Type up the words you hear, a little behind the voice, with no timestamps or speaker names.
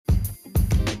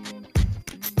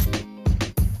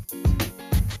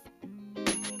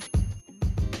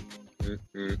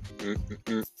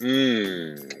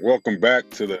Welcome back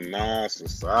to the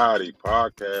Non-Society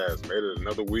Podcast. Made it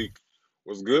another week.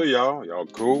 What's good, y'all? Y'all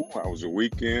cool? How was your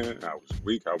weekend? How was your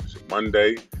week? How was your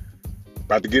Monday?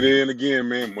 About to get it in again,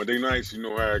 man. Monday nights, you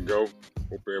know how it go.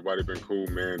 Hope everybody been cool,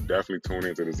 man. Definitely tune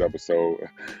into this episode.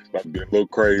 It's about to get a little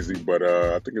crazy, but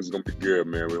I think it's gonna be good,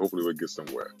 man. Hopefully we'll get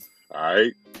somewhere. All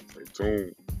right, stay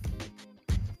tuned.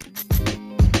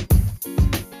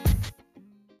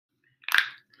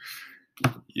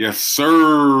 Yes,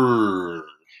 sir.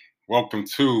 Welcome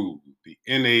to the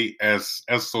NASSOCIETY.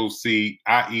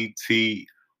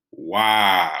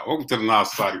 Welcome to the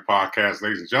Non-Society Podcast,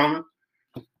 ladies and gentlemen.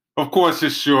 Of course,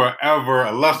 it's your ever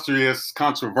illustrious,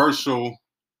 controversial,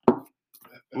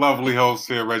 lovely host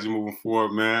here, Reggie, moving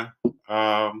forward, man.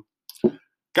 Got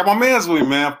my mans with me,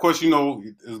 man. Of course, you know,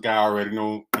 this guy already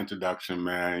know introduction,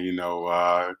 man. You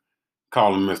know,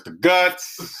 call him Mr.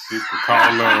 Guts. You can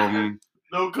call him...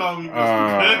 Don't call me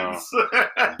Mr.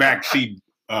 Guts.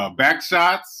 Back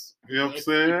shots. You know what I'm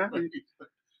saying?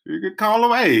 You could call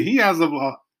him. Hey, he has a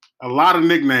lot of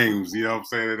nicknames. You know what I'm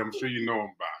saying? That I'm sure you know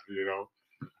him about. You know.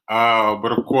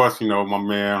 But of course, you know my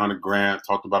man Hunter Grant,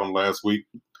 talked about him last week.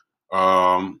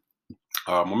 My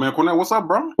man Cornell, what's up,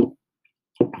 bro?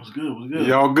 What's good?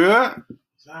 Y'all good?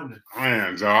 What's happening?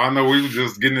 Man, y'all, I know we were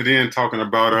just getting it in talking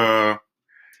about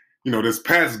you know, this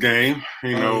Pats game,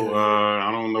 you know,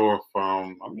 I don't know if,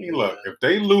 look, if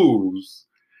they lose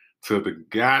to the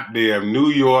goddamn New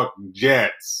York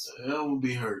Jets. That will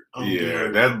be hurt. Yeah,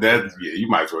 you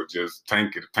might as well just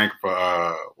tank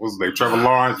for, what's his name, Trevor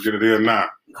Lawrence, get it in now.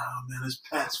 Nah, man, it's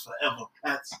Pats forever.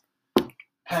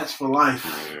 Pats for life.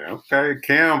 Yeah, okay,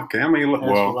 Cam ain't look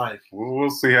well. We'll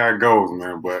see how it goes,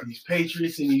 man. But these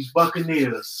Patriots and these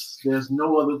Buccaneers, there's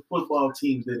no other football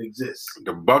teams that exist.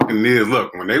 The Buccaneers,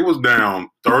 look, when they was down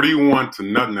 31-0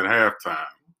 at halftime,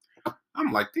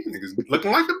 I'm like, these niggas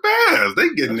looking like the Bears. They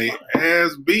getting their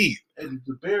ass beat. And did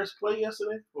the Bears play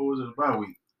yesterday, or was it a bye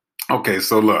week? Okay,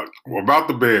 so look, about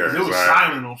the Bears. It was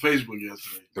silent on Facebook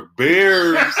yesterday. The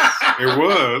Bears, it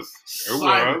was.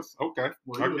 Okay,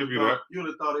 well, I'll give you that. You would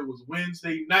have thought it was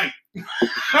Wednesday night. Man.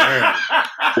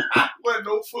 Wasn't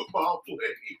no football play.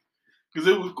 Because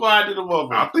it was quiet to the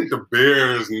moment. I think the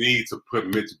Bears need to put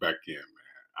Mitch back in, man.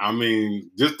 I mean,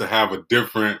 just to have a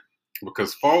different,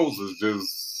 because Foles is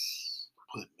just...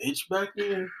 Put Mitch back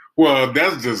in? Well,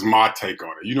 that's just my take on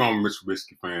it. You know I'm a Mitch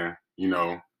Trubisky fan, you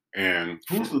know. And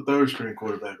who's the third string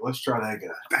quarterback? Let's try that guy.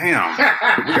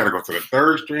 Damn, we gotta go to the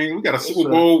third string. We got a Super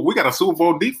Bowl. We got a Super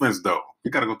Bowl defense though.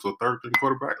 We gotta go to a third string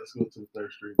quarterback. Let's go to the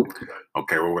third string quarterback.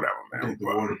 Okay, well, whatever, man. I think the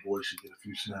Water Boy should get a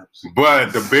few snaps.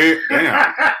 But the Bears,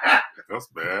 damn, that's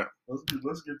bad. Let's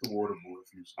get the Water Boy a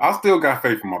few snaps. I still got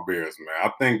faith in my Bears, man.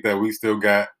 I think that we still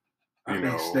got. I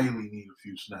think Staley need a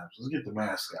few snaps. Let's get the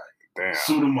mascot. Damn,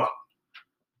 suit him up.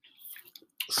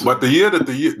 But the year that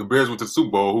the Bears went to the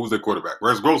Super Bowl, who was their quarterback?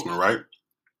 Rex Grossman, right?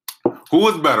 Who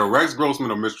was better, Rex Grossman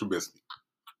or Mitch Trubisky?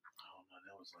 Oh, no,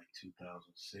 that was like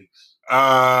 2006.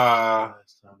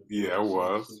 Yeah, it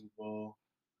was. Super Bowl.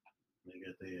 They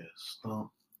got their ass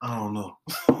stumped. I don't know.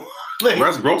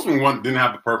 Rex Grossman didn't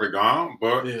have the perfect arm,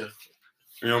 but yeah.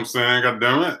 You know what I'm saying? God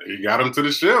damn it. He got him to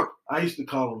the ship. I used to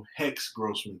call him Hex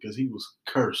Grossman because he was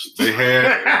cursed. They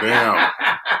had, damn.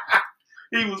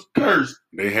 He was cursed.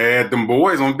 They had them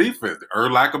boys on defense.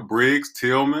 Urlacher, Briggs,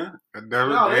 Tillman. They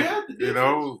had the defense. You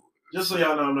know. Just so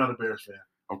y'all know, I'm not a Bears fan.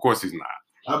 Of course he's not.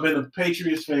 I've been a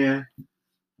Patriots fan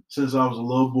since I was a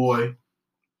little boy.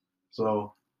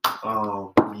 So,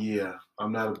 yeah,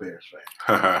 I'm not a Bears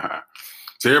fan.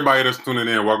 To everybody that's tuning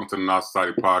in, welcome to the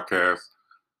Non-Society Podcast.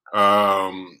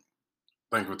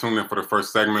 Thanks for tuning in for the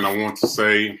first segment. I want to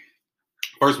say,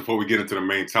 first, before we get into the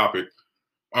main topic,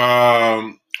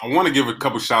 I want to give a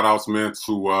couple shout-outs, man,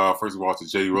 to, first of all, to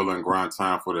Jay Rilla and Grind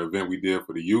Time for the event we did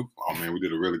for the youth. Oh, man, we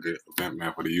did a really good event,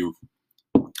 man, for the youth.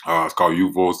 It's called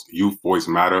Youth Voice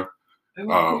Matter.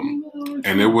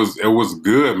 And it was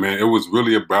good, man. It was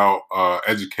really about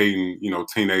educating, you know,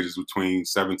 teenagers between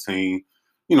 17,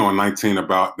 you know, and 19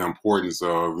 about the importance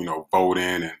of, you know, voting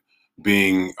and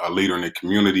being a leader in the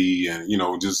community and, you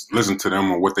know, just listen to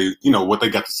them and what they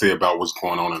got to say about what's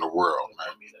going on in the world, man.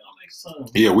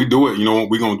 Yeah, we do it. You know,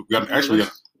 we got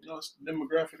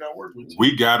demographic I work with.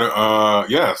 We got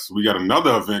we got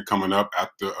another event coming up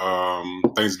after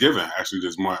Thanksgiving, actually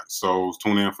this month. So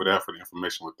tune in for that, for the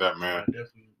information with that, man. I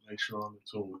definitely make sure I'm in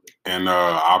tune with it. And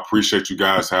I appreciate you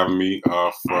guys having me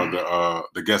for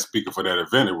the guest speaker for that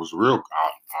event. It was real.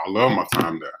 I love my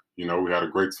time there. You know, we had a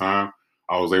great time.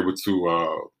 I was able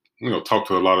to talk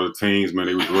to a lot of the teams, man.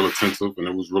 They was real attentive and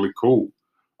it was really cool.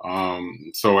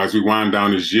 So as we wind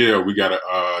down this year, we got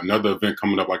another event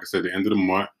coming up, like I said, the end of the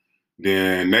month.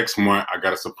 Then next month, I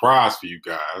got a surprise for you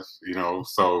guys, you know,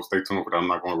 so stay tuned for that. I'm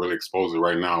not going to really expose it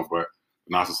right now, but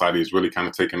the Knot Society is really kind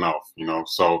of taking off, you know,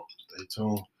 so stay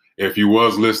tuned. If you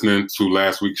was listening to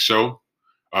last week's show,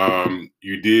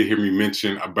 you did hear me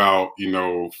mention about, you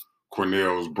know,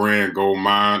 Cornell's brand Gold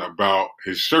Mine, about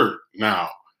his shirt. Now,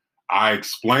 I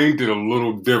explained it a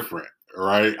little different,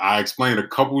 right? I explained a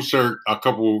couple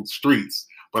streets,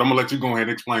 but I'm gonna let you go ahead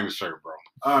and explain the shirt, bro.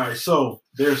 All right, so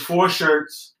there's 4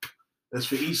 shirts. That's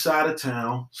for each side of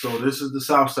town. So this is the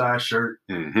South Side shirt.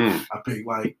 Mm-hmm. I picked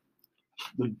like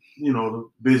the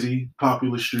busy,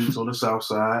 popular streets on the South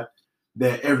Side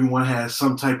that everyone has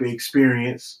some type of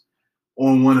experience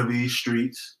on one of these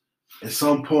streets. At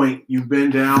some point, you've been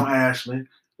down Ashland,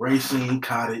 Racine,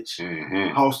 Cottage,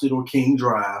 Halsted, or King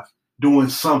Drive doing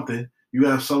something. You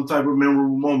have some type of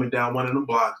memorable moment down one of them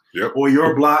blocks. Yep. Or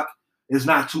your block is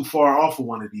not too far off of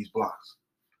one of these blocks.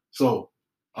 So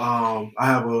I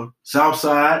have a South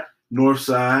Side, North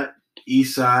Side,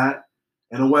 East Side,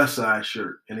 and a West Side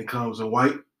shirt. And it comes in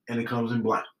white and it comes in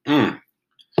black.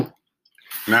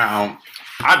 Now,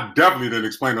 I definitely didn't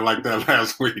explain it like that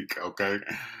last week, okay?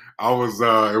 It was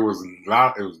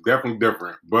definitely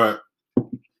different, but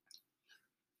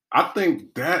I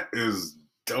think that is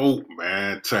dope,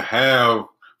 man, to have.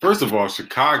 First of all,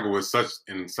 Chicago is such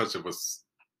of a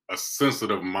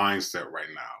sensitive mindset right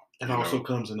now. And also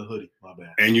comes in a hoodie, my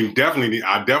bad. And I definitely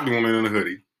want it in a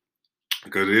hoodie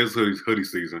because it is hoodie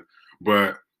season.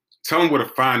 But tell them where they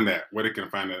can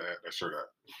find that shirt at.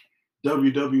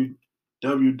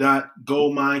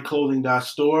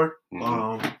 www.goldmineclothing.store.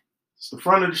 It's the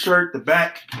front of the shirt, the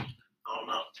back. I don't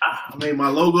know. I made my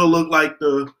logo look like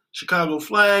the Chicago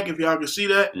flag, if y'all can see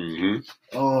that.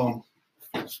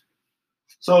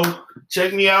 So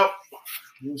check me out.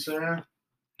 You know what I'm saying?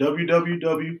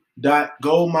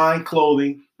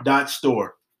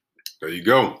 www.goldmineclothing.store. There you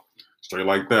go. Straight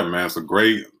like that, man.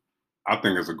 I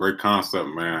think it's a great concept,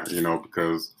 man, you know,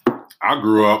 because I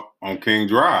grew up on King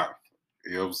Drive.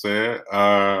 You know what I'm saying?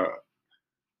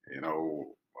 You know,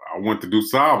 I went to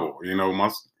DuSable, you know,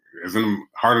 it's in the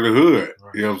heart of the hood.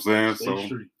 Right. You know what I'm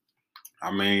saying?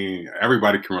 I mean,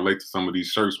 everybody can relate to some of these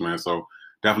shirts, man. So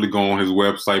definitely go on his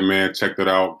website, man. Check that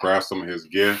out. Grab some of his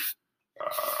gear.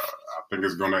 I think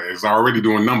it's already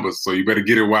doing numbers, so you better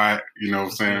get it while, you know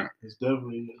what I'm saying? It's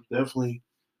definitely.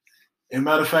 And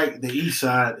matter of fact, the East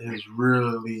Side has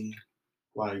really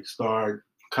like started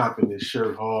copping this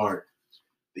shirt hard.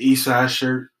 The East Side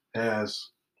shirt has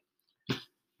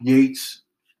Yates,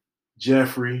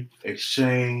 Jeffrey,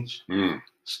 Exchange,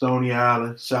 Stony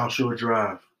Island, South Shore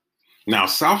Drive. Now,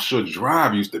 South Shore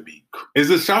Drive used to be.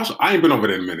 Is it South Shore? I ain't been over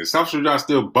there in a minute. South Shore Drive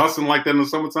still busting like that in the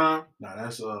summertime? No,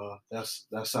 that's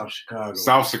South Chicago.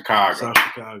 South Chicago. South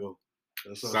Chicago.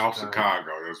 That's South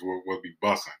Chicago. That's what will be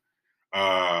busting.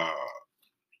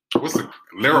 What's the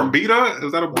Larabita?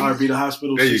 Is that a Larabita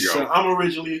Hospital? There you go. I'm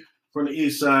originally from the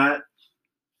East Side.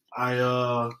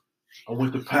 I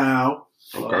went to PAL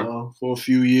for a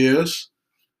few years.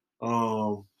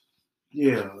 I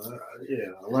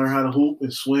learned how to hoop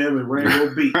and swim in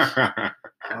Rainbow Beach. I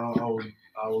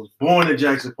was born at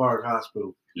Jackson Park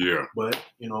Hospital. Yeah. But,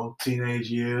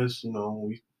 teenage years,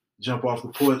 we jump off the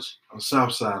porch on the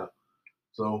South Side.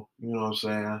 So, you know what I'm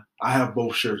saying? I have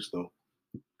both shirts, though.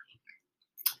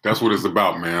 That's what it's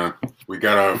about, man. We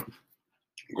got to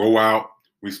go out.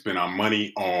 We spend our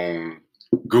money on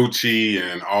Gucci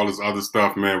and all this other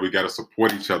stuff, man. We got to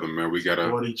support each other, man. We got to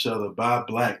support each other. Buy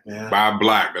black, man. Buy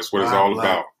black. That's what it's all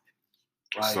about.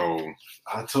 Like, so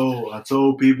I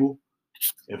told people,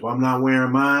 if I'm not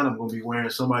wearing mine, I'm going to be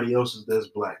wearing somebody else's that's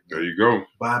black. There you go.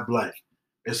 Buy black.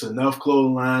 It's enough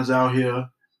clothing lines out here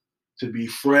to be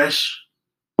fresh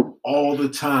all the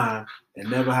time and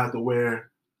never have to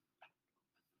wear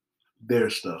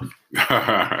their stuff.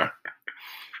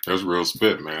 That's real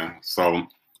spit, man. So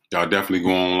y'all definitely go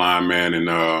online, man, and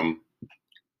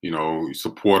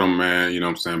support him, man. You know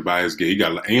what I'm saying? Buy his gear. He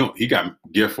got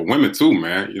gear for women too,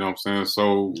 man. You know what I'm saying?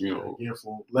 So gear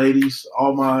for ladies.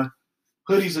 All my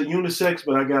hoodies are unisex,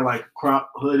 but I got like a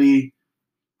crop hoodie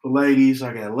for ladies.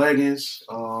 I got leggings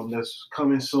that's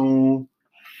coming soon.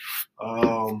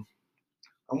 I'm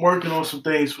working on some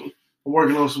things.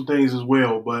 As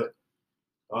well, but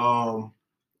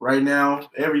right now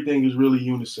everything is really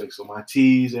unisex. So my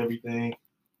tees, everything.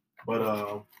 But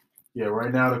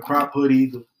right now the crop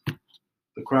hoodie,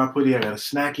 I got a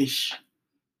Snackish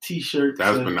t-shirt.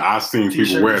 I've seen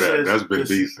people wear that. That's been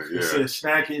decent. Yeah. It says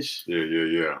Snackish.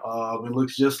 Yeah. It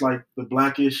looks just like the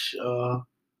Blackish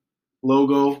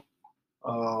logo.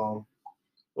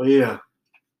 But yeah.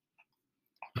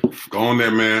 Go on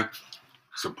there, man.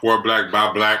 Support black,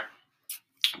 buy black.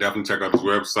 Definitely check out his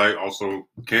website. Also,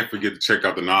 can't forget to check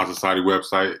out the Nas Society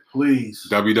website. Please.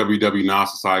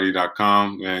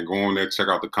 www.nassociety.com. Man, go on there, check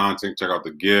out the content, check out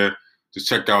the gear. Just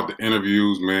check out the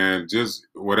interviews, man. Just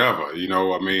whatever, you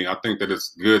know. I mean, I think that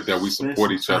it's good that we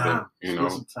support each other, you know.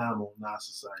 Spend some time on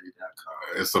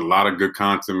nassociety.com. It's a lot of good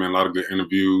content, man, a lot of good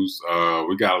interviews.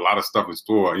 We got a lot of stuff in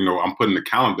store. You know, I'm putting the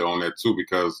calendar on there, too,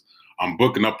 because I'm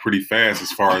booking up pretty fast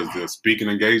as far as the speaking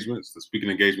engagements. The speaking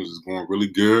engagements is going really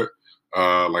good.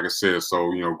 Like I said,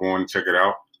 so, you know, go on and check it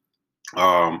out.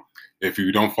 If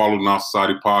you don't follow the Nas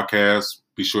Society podcast,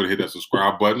 be sure to hit that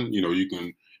subscribe button. You know, you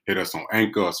can hit us on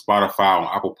Anchor, or Spotify, on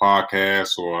Apple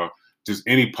Podcasts, or just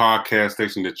any podcast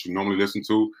station that you normally listen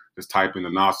to. Just type in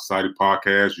the Nas Society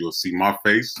podcast. You'll see my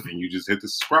face, and you just hit the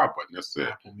subscribe button. That's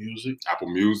it. Apple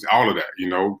Music, all of that. You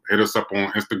know, hit us up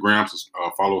on Instagram.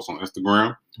 Follow us on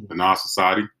Instagram, the Nas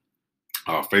Society.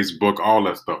 Facebook, all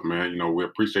that stuff, man. You know, we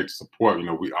appreciate the support. You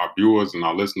know, our viewers and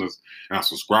our listeners and our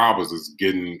subscribers is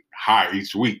getting high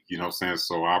each week. You know what I'm saying?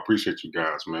 So I appreciate you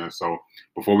guys, man. So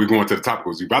before we go into the topic,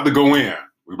 we're about to go in.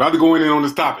 We're about to go in on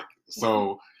this topic.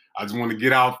 So I just want to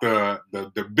get out the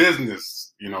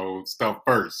business, you know, stuff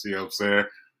first. You know what I'm saying?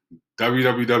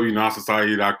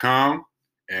 www.nassociety.com,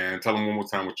 and tell them one more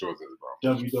time what yours is, bro.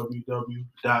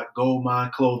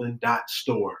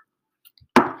 www.goldmineclothing.store.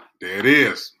 There it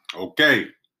is. Okay,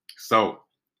 so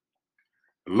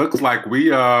it looks like we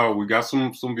got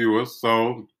some viewers,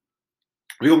 so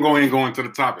we're gonna go ahead and go into the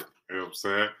topic. You know what I'm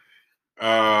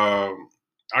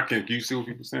saying? Can you see what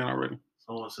people are saying already?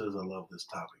 Someone says I love this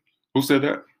topic. Who said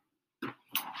that?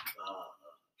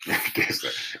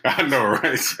 I know,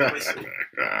 right?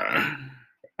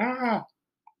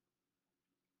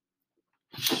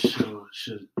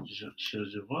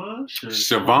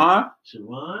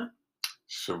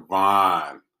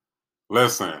 Siobhan.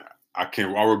 Listen,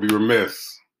 I would be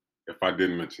remiss if I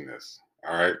didn't mention this.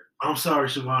 All right. I'm sorry,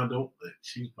 Siobhan.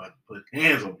 She's about to put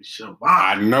hands on me, Siobhan.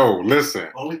 I know. Listen.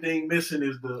 Only thing missing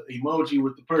is the emoji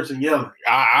with the person yelling.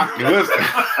 Listen.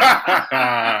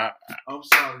 I'm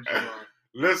sorry, Siobhan.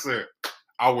 Listen,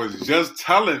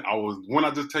 when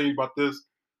I just tell you about this,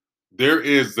 there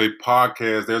is a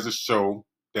podcast, there's a show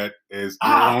that is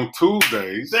on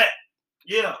Tuesdays.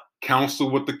 Yeah.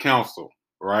 Counsel with the Counsel,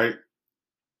 right?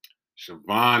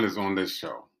 Siobhan is on this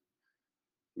show.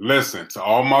 Listen, to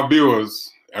all my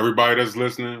viewers, everybody that's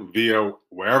listening via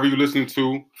wherever you listen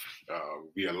to,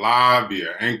 via live,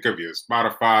 via Anchor, via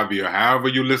Spotify, via however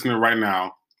you're listening right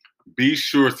now, be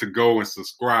sure to go and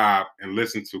subscribe and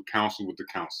listen to Counsel with the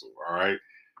Counsel, all right?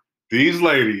 These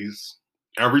ladies,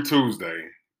 every Tuesday,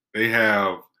 they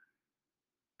have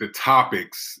the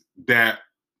topics that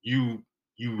you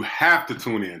have to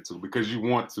tune into because you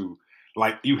want to,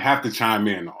 like, you have to chime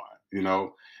in on, you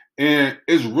know? And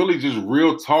it's really just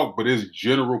real talk, but it's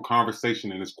general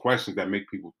conversation and it's questions that make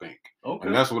people think. Okay.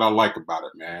 And that's what I like about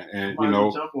it, man. And, you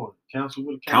know, jump on it. Counsel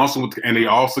with and they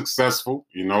all successful,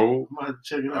 you know. I might have to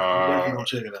check it out. I'm definitely going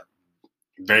to check it out.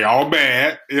 They all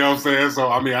bad, you know what I'm saying?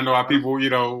 So, I mean, I know how people, you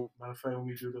know. Matter of fact, when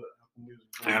we do the music.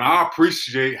 And I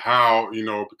appreciate how, you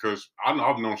know, because I've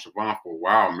known Siobhan for a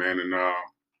while, man. And,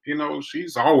 you know,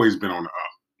 she's always been on the up,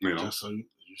 you know. Just so you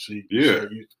see. Yeah.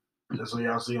 Just so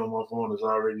y'all see on my phone, it's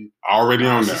already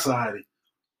on that. Society.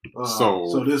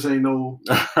 So this ain't no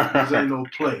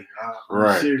play. I'm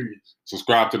right. serious.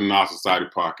 Subscribe to the Nas Society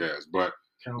podcast. But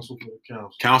Counsel for the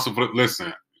Counsel.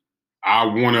 Listen, I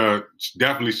want to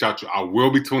definitely shout you. I will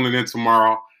be tuning in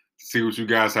tomorrow to see what you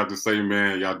guys have to say,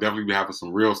 man. Y'all definitely be having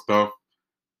some real stuff.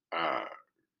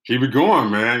 Keep it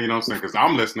going, man. You know what I'm saying? Because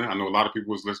I'm listening. I know a lot of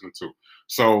people is listening too.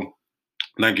 So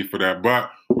thank you for that. But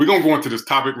we're going to go into this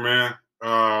topic, man.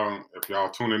 If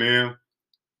y'all tuning in,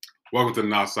 welcome to the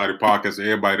Nas Society podcast.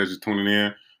 Everybody that's just tuning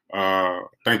in,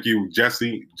 thank you,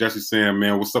 Jesse. Jesse saying,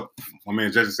 man, what's up? My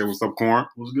man Jesse said, what's up, Corn?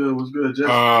 What's good,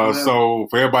 Jesse? So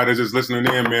for everybody that's just listening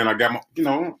in, man, I got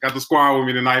got the squad with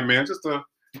me tonight, man. Just a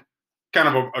kind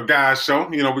of a guy's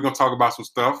show. You know, we're gonna talk about some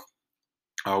stuff.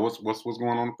 What's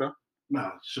going on with that?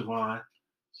 Nah, Siobhan.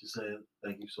 She said,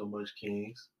 thank you so much,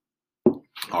 Kings.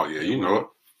 Oh yeah, you know it.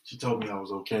 She told me I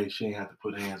was okay. She ain't had to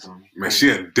put hands on me. Man,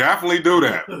 she'll definitely do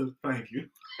that. Thank you.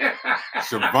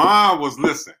 Siobhan was,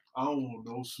 listen. I don't want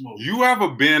no smoke. You ever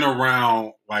been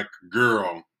around like a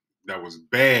girl that was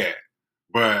bad,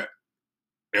 but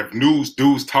if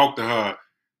dudes talk to her,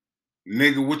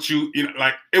 nigga, what you know,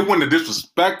 like, it wasn't a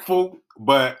disrespectful,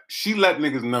 but she let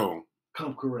niggas know.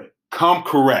 Come correct.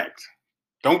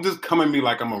 Don't just come at me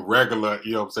like I'm a regular,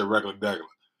 you know what I'm saying, regular degular.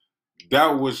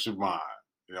 That was Siobhan.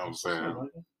 You know what I'm saying?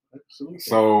 Absolutely.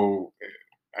 So,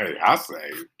 hey, I say,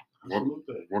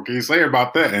 what can you say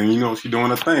about that? And, you know, she doing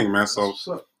her thing, man. So,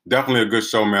 definitely a good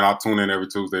show, man. I'll tune in every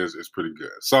Tuesday. It's pretty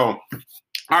good. So, all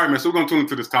right, man. So we're gonna tune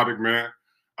into this topic, man.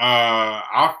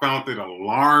 I found it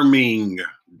alarming,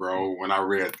 bro, when I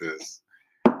read this,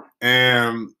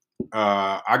 and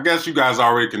I guess you guys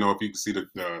already can know if you can see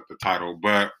the title,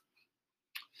 but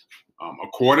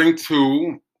according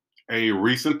to a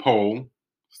recent poll,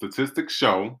 statistics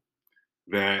show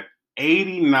that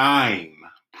 89%,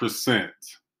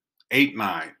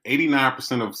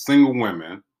 89% of single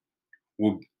women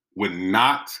would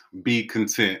not be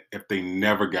content if they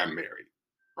never got married,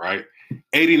 right?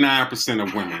 89%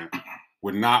 of women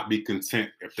would not be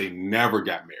content if they never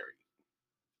got married.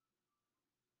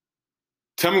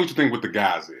 Tell me what you think what the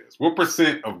guys is. What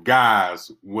percent of guys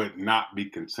would not be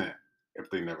content if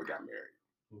they never got married?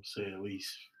 We'll say at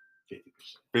least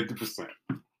 50%.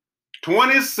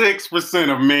 26%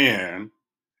 of men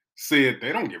said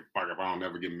they don't give a fuck if I don't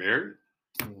ever get married.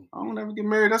 I don't ever get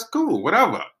married. That's cool.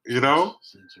 Whatever, you know?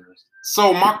 That's interesting.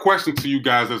 So my question to you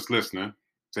guys that's listening,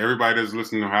 to everybody that's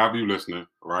listening, however you listening,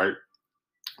 right?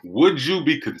 Would you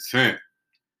be content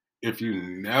if you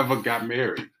never got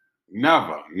married?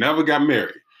 Never got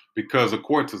married. Because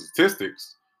according to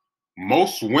statistics,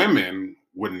 most women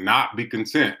would not be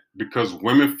content because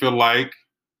women feel like,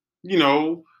 you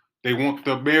know, they want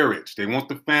the marriage, they want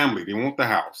the family, they want the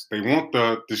house, they want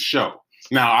the show.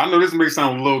 Now, I know this may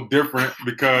sound a little different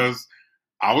because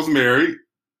I was married,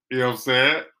 you know what I'm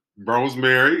saying? Bro was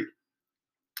married,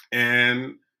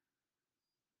 and,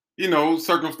 you know,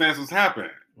 circumstances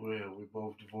happen. Well, we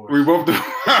both divorced. We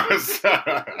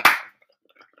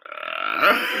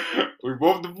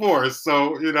both divorced.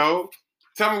 So, you know,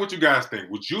 tell me what you guys think.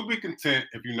 Would you be content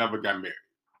if you never got married?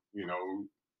 You know,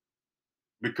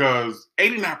 because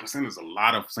 89% is a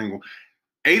lot of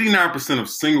 89% of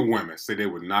single women say they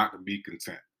would not be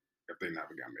content if they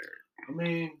never got married. I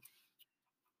mean,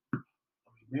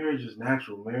 marriage is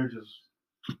natural. Marriage is,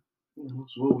 you know,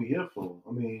 it's what we're here for.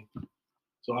 I mean,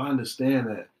 so I understand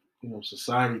that, you know,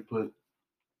 society put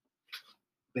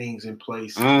things in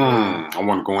place. I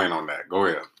want to go in on that. Go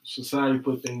ahead. Society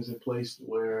put things in place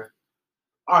where,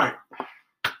 all right,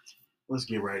 let's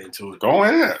get right into it. Go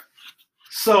ahead.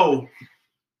 So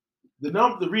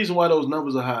the reason why those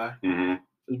numbers are high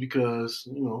is because,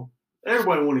 you know,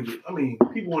 everybody want to get, I mean,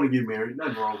 people want to get married.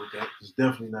 Nothing wrong with that. There's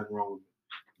definitely nothing wrong with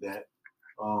that.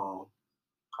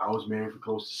 I was married for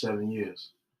close to 7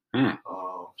 years.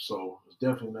 So there's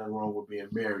definitely nothing wrong with being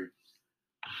married.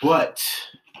 But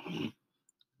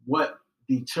what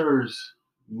deters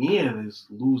men is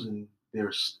losing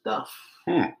their stuff.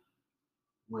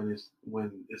 When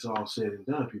it's all said and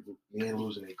done, men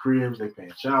losing their cribs, they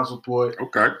paying child support.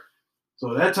 Okay.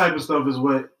 So that type of stuff is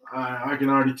what I can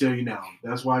already tell you now.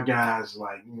 That's why guys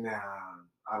like, nah,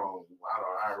 I'd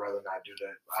rather not do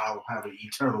that. I'll have an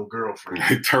eternal girlfriend.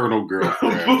 Eternal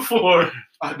girlfriend. Before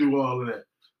I do all of that.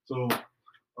 So,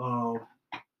 and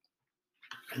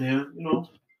then, you know,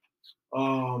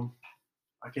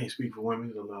 I can't speak for women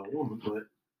because I'm not a woman, but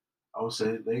I would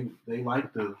say they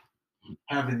like to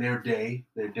having their day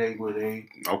where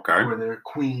where their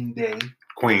queen day.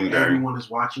 Everyone is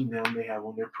watching them. They have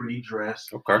on their pretty dress.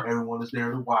 Okay. Everyone is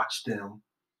there to watch them.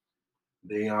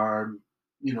 They are,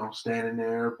 you know, standing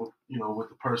there, you know, with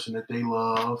the person that they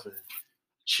love and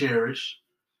cherish,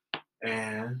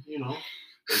 and you know,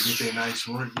 they get their nice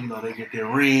ring. You know, they get their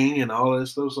ring and all that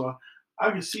stuff. So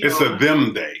I can see it's a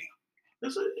them day.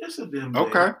 It's a them day.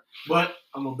 Okay. But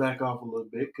I'm gonna back off a little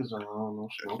bit because I don't know.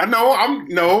 So.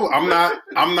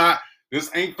 I'm not. This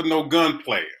ain't for no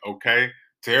gunplay, okay?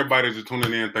 To everybody that's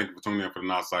tuning in, thank you for tuning in for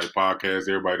the Outside Podcast.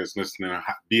 Everybody that's listening,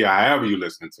 be however you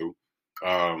listening to.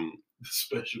 The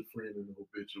special friend in the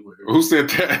obituary. Who said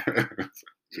that?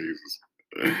 Jesus.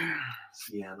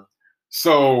 Sienna.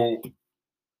 So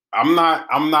I'm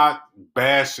not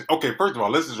bashing. Okay, first of all,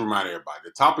 let's just remind everybody.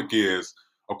 The topic is,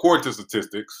 according to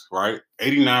statistics, right?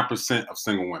 89% of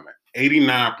single women.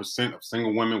 89% of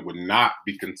single women would not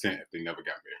be content if they never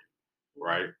got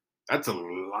married, right? That's a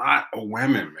lot of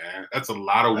women, man. That's a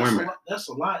lot of women. That's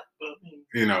a lot. But I mean,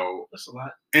 you know, that's a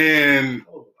lot. And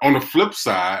on the flip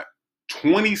side,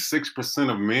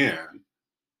 26% of men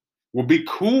will be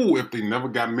cool if they never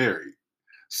got married.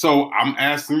 So I'm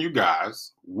asking you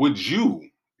guys, would you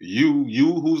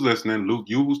who's listening, Luke,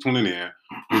 you who's tuning in,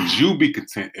 would you be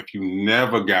content if you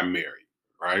never got married,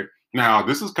 right? Now,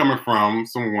 this is coming from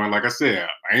someone, like I said,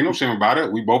 I ain't no shame about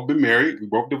it. We both been married. We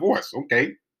both divorced.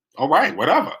 Okay. All right.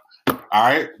 Whatever. All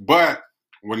right. But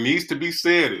what needs to be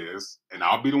said is, and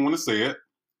I'll be the one to say it,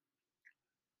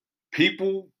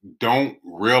 people don't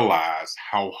realize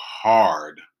how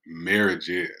hard marriage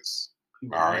is.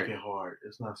 People all make right. it hard.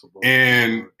 It's not supposed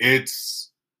and to be hard.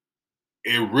 it's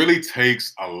it really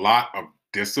takes a lot of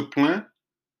discipline,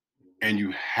 and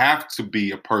you have to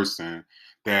be a person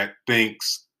that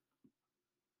thinks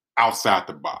outside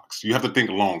the box. You have to think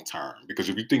long term, because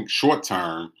if you think short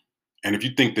term, and if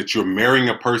you think that you're marrying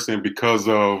a person because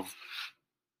of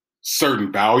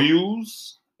certain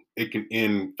values, it can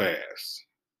end fast.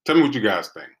 Tell me what you guys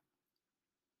think.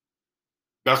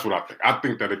 That's what I think. I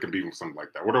think that it could be something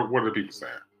like that. What are the people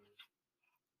saying?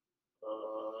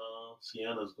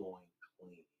 Sienna's going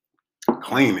clean.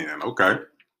 Cleaning, okay.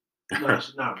 No,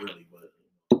 she's not really, but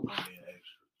I'm being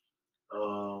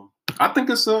extra. I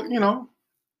think it's I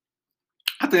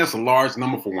think that's a large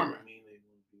number for women. I mean, they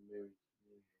want to be married,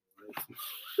 right?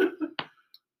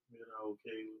 Men are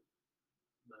okay with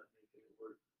not making it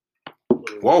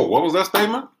work. Whoa, what was that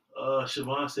statement?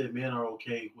 Siobhan said men are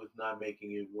okay with not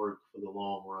making it work for the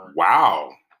long run.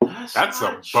 Wow. That's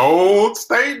a bold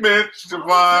statement,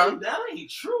 Siobhan. That ain't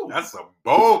true. That's a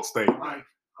bold statement. Like,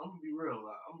 I'm gonna be real.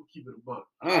 I'm gonna keep it a buck.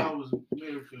 I was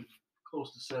married for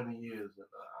close to 7 years, and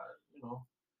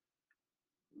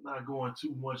not going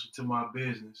too much into my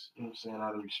business. You know what I'm saying,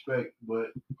 out of respect,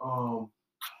 but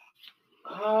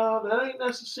that ain't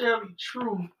necessarily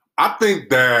true. I think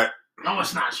that. No,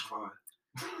 it's not, Siobhan.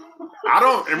 I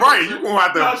don't. Right, you gonna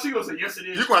have to. No, she gonna say yes, it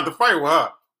is. You gonna have to fight with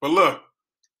her. But look,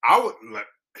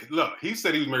 look. He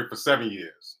said he was married for 7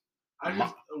 years.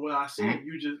 I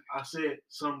said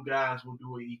some guys will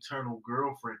do an eternal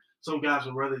girlfriend. Some guys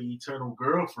would rather an eternal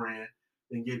girlfriend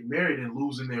than get married and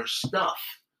losing their stuff,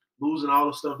 losing all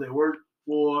the stuff they worked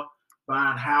for,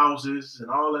 buying houses and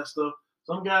all that stuff.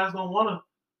 Some guys don't want to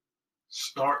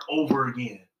start over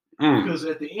again because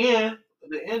at the end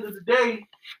of the day,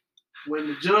 when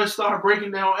the judge started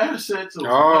breaking down assets or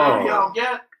whatever y'all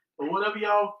got or whatever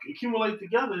y'all accumulate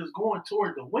together is going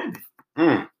toward the women.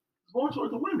 It's going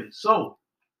toward the women. So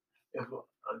if a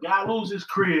guy loses his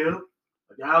crib,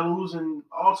 a guy losing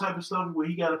all type of stuff where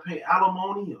he got to pay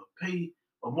alimony or pay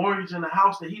a mortgage in the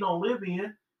house that he don't live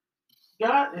in,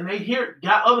 got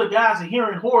other guys are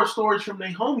hearing horror stories from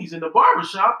their homies in the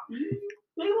barbershop.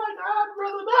 They like, I'd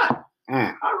rather not.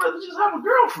 I'd rather just have a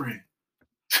girlfriend.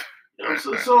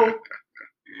 So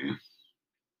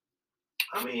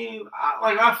I mean,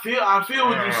 I feel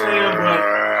what you're saying, but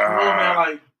man,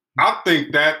 like, I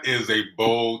think that is a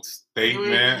bold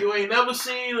statement. You ain't never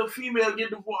seen a female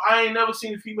get divorced. I ain't never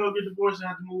seen a female get divorced and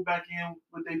have to move back in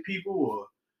with their people or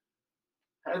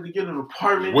had to get an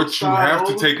apartment. What you have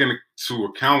to take into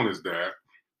account is that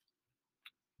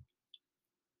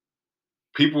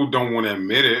people don't want to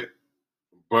admit it,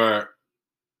 but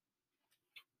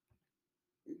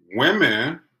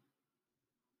women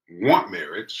want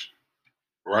marriage,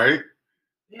 right?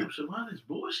 Damn, Siobhan is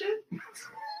bullshit.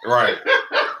 Right.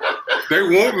 They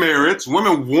want marriage.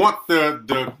 Women want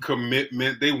the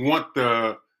commitment. They want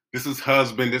this is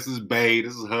husband, this is bae,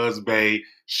 this is husband,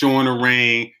 showing the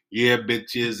ring. Yeah,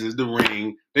 bitches, is the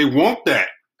ring. They want that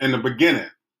in the beginning,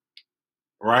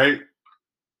 right?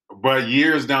 But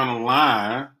years down the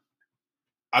line,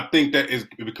 I think that it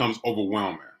becomes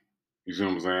overwhelming. You see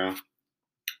what I'm saying?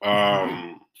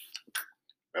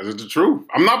 That's just the truth.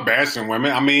 I'm not bashing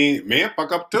women. I mean, men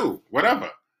fuck up too. Whatever.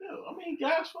 Yeah, I mean,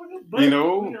 guys fuck up, but we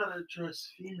gotta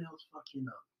address females fucking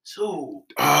up too.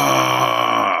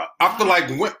 I feel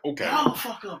like okay. Y'all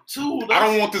fuck up too. I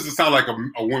don't want this to sound like a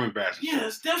women bashing show. Yeah,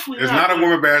 it's definitely It's not a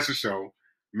women bashing show.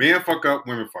 Men fuck up,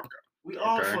 women fuck up. We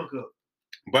all fuck up.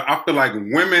 But I feel like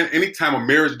women, anytime a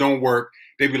marriage don't work,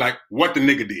 they be like, what the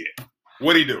nigga did?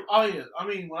 What'd he do? Oh yeah. I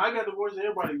mean, when I got divorced,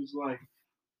 everybody was like,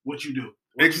 what you do?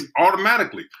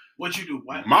 Automatically. What you do?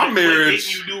 My marriage, what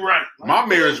didn't you do right? Like, my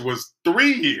marriage was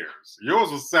 3 years.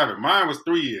 Yours was 7. Mine was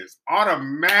 3 years.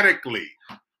 Automatically,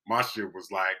 my shit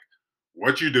was like,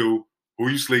 what you do, who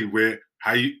you sleep with,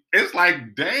 how you. It's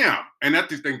like, damn. And I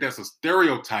just think that's a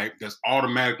stereotype that's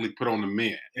automatically put on the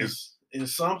men. And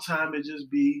sometimes it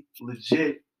just be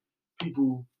legit.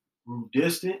 People grew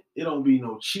distant. It don't be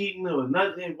no cheating or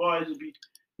nothing. Boy, it just be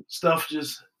stuff.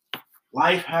 Just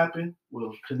life happen.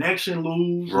 Will connection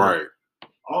lose? Right.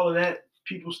 All of that.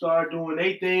 People start doing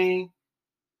their thing.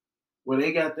 Where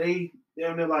they got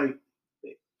they're like.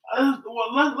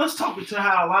 Let's talk into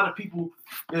how a lot of people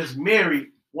that's married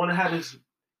want to have this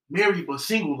married but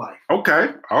single life. Okay.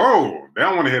 Oh, they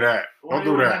don't want to hear that. Don't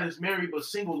do that. Have this married but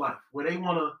single life where they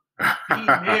want to be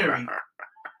married.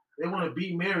 They want to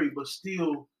be married but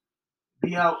still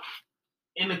be out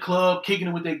in the club, kicking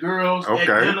it with their girls at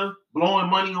dinner, blowing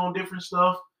money on different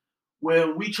stuff.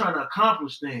 Where we trying to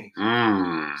accomplish things.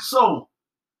 So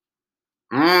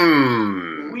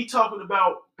when we talking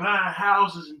about buying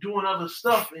houses and doing other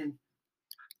stuff, and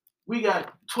we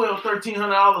got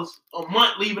 $1,200-$1,300 a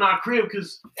month leaving our crib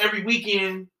because every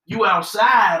weekend you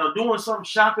outside or doing something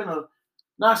shopping or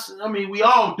not. I mean, we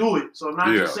all do it. So I'm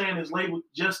not just saying it's labeled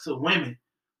just to women,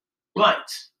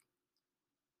 but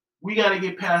we got to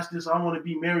get past this. I want to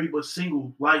be married but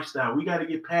single lifestyle. We got to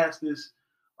get past this,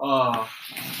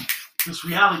 this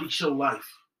reality show life.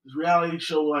 This reality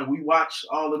show, like we watch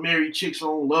all the married chicks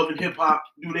on Love and Hip Hop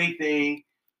do their thing.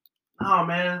 No,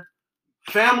 man.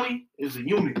 Family is a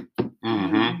unit.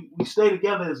 Mm-hmm. We stay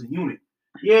together as a unit.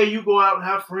 Yeah, you go out and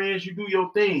have friends, you do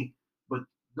your thing, but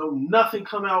don't nothing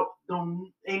come out.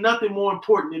 Ain't nothing more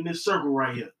important than this circle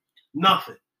right here.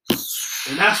 Nothing.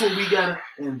 And that's what we gotta.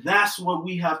 And that's what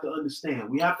we have to understand.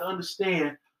 We have to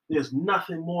understand there's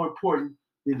nothing more important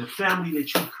than the family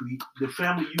that you create. The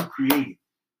family you created.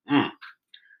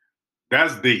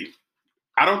 That's deep.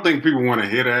 I don't think people want to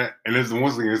hear that. And this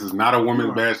is not a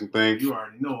woman bashing thing. You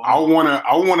already know. I wanna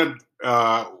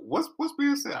what's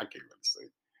being said? I can't really say.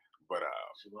 But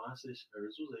Siobhan said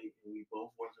hers was 8 and we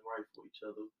both wasn't right for each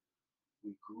other.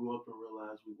 We grew up and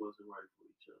realized we wasn't right for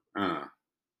each other.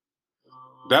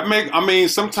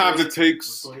 Sometimes it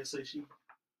takes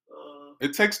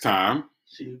it takes time.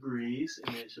 She agrees,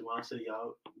 and then Siobhan said,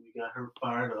 y'all, we got her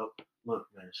fired up. Look,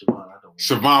 man,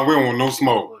 Siobhan, we don't want no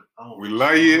smoke. Look, we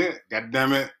love you. God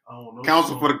damn it. No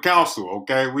counsel smoke. For the council,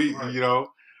 okay? I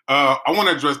want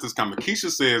to address this comment. Keisha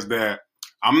says that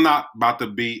I'm not about to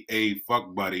be a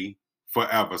fuck buddy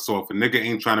forever. So if a nigga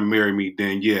ain't trying to marry me,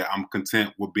 then yeah, I'm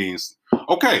content with being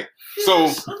okay. Yes, so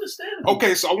understandable.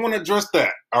 Okay, so I want to address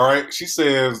that. All right. She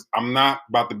says I'm not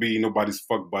about to be nobody's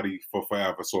fuck buddy for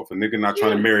forever. So if a nigga not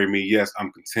trying to marry me, yes,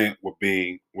 I'm content with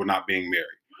not being married.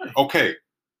 Right. Okay.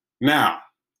 Now,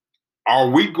 are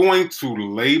we going to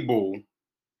label?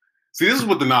 See, this is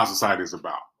what the non-society is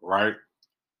about, right?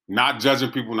 Not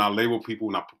judging people, not label people,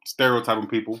 not stereotyping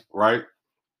people, right?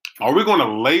 Are we going to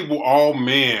label all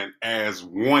men as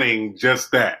wanting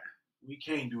just that? We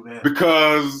can't do that.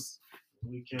 Because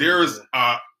there's,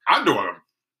 I know a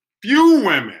few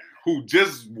women who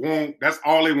just want, that's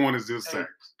all they want is just sex.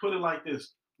 Put it like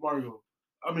this, Mario.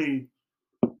 I mean,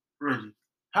 Reggie,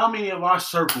 how many of our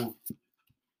circle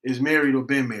is married or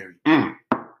been married?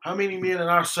 How many men in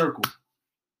our circle?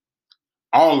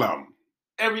 All of them.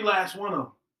 Every last one of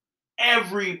them.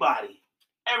 Everybody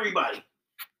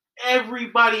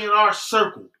in our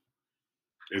circle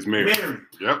is married.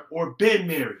 Yep. Or been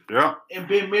married. Yep. And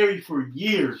been married for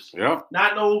years. Yep.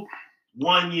 Not no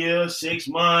 1 year, 6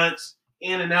 months,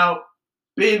 in and out.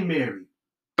 Been married.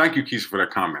 Thank you, Keisha, for that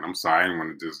comment. I'm sorry. I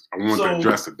wanted to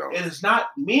address it, though. And it's not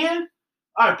men.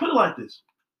 All right, put it like this.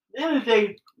 At the end of the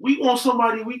day, we want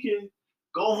somebody we can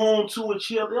go home to and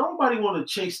chill. Nobody want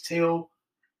to chase tail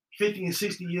 50 and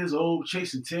 60 years old,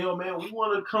 chasing tail, man. We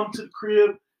want to come to the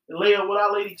crib and lay up with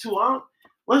our lady, too.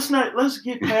 Let's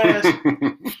get past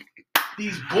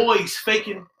these boys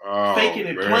faking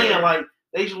and playing like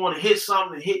they just want to hit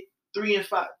something and hit 3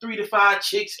 to 5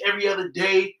 chicks every other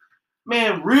day.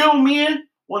 Man, real men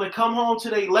want to come home to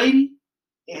their lady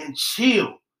and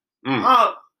chill.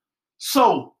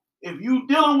 So if you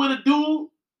dealing with a dude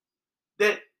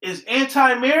that is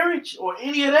anti-marriage or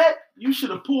any of that, you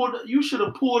should have pulled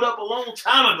up a long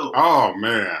time ago. Oh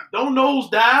man. Don't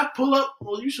nosedive, pull up.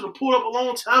 Well, you should have pulled up a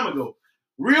long time ago.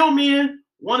 Real men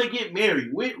want to get married.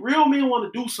 Real men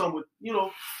want to do something with,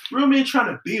 real men trying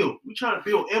to build. We trying to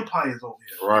build empires over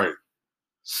here. Right.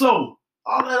 So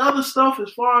all that other stuff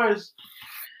as far as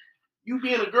you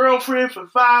being a girlfriend for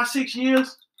 5-6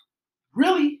 years,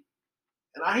 really,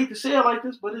 and I hate to say it like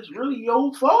this, but it's really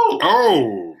your fault.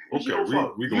 Oh, okay.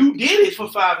 You did it for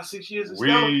 5 or 6 years instead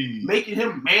of making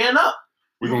him man up.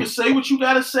 You can say what you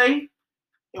got to say,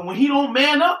 and when he don't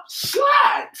man up,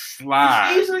 slide.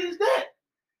 As easily as that.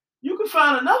 You can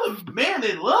find another man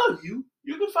that loves you.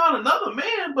 You can find another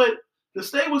man, but to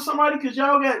stay with somebody because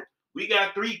we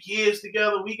got 3 kids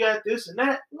together, we got this and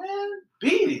that, man,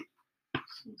 beat it.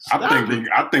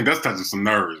 I think that's touching some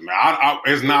nerves, man.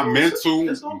 It's not meant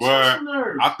to, but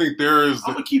I think there is.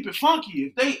 I'm gonna keep it funky.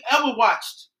 If they ever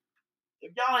watched,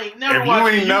 if y'all ain't never, if you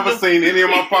ain't never seen any of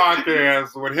my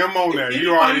podcasts with him on there,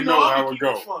 you already know how it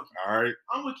goes. All right,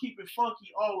 I'm gonna keep it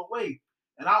funky all the way,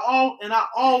 and I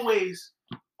always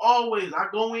I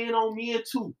go in on men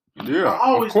too. Yeah,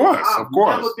 of course.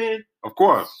 Never been, of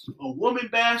course, a woman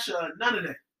basher or none of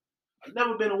that. I've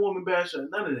never been a woman basher or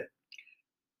none of that.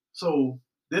 So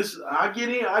I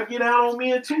get out on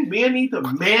men too. Men need to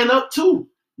man up too.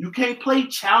 You can't play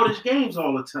childish games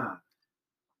all the time.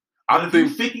 If you're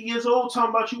 50 years old talking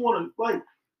about you want to,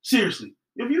 seriously,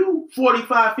 if you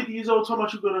 45, 50 years old talking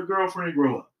about you got a girlfriend,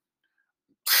 grow up.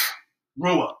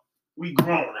 Grow up. We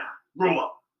grown now. Grow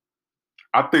up.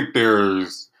 I think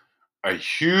there's a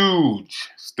huge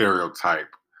stereotype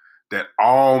that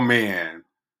all men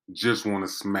just want to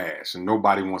smash and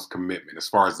nobody wants commitment as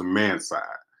far as the man side.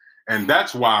 And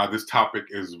that's why this topic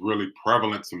is really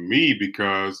prevalent to me,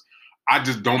 because I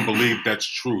just don't believe that's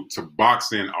true. To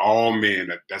box in all men,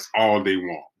 that's all they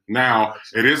want. Now,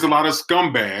 it is a lot of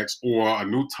scumbags, or a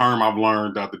new term I've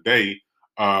learned the other day,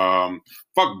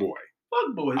 fuck boy.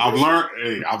 Fuck boys. I've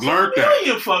learned that.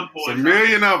 Million fuck boys. It's a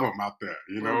million of them out there,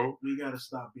 you know. We gotta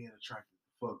stop being attracted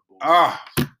to fuck boys.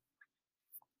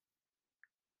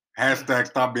 Hashtag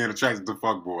stop being attracted to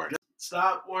fuck boys.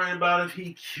 Stop worrying about if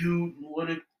he cute, what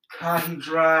a car he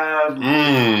drive,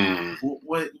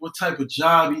 what type of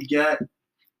job he got.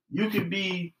 You could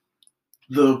be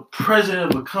the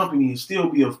president of a company and still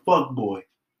be a fuck boy.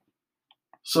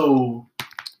 So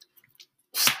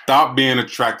stop being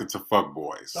attracted to fuck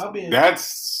boys. Get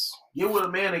with a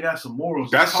man that got some morals.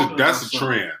 That's a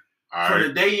trend. All from right.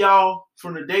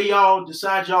 the day y'all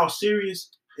decide y'all serious,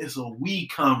 it's a we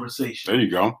conversation. There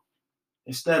you go.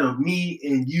 Instead of me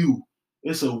and you,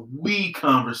 it's a we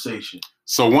conversation.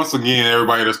 So once again,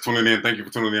 everybody that's tuning in, thank you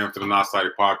for tuning in to the Not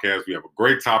Sighted Podcast. We have a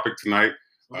great topic tonight.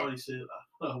 Somebody said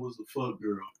I was a fuck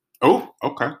girl. Oh,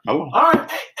 okay. Hello. All right.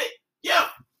 Hey, yeah.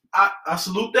 I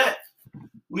salute that.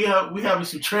 We having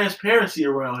some transparency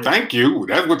around here. Thank you.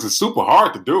 That's what's super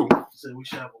hard to do. She said we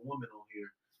should have a woman on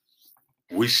here.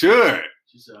 We should.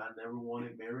 She said I never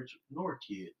wanted marriage nor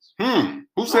kids.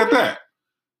 Who said that?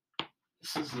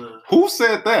 This is Who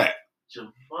said that?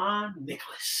 Javon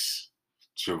Nicholas.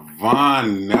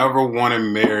 Javon never wanted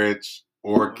marriage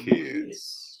or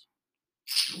kids.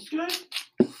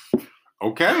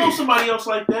 Okay. I know somebody else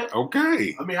like that.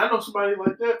 Okay. I mean, I know somebody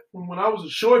like that from when I was a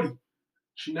shorty.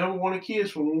 She never wanted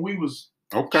kids from when we was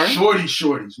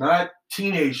shorties, not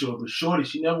teenage shorties, but shorties.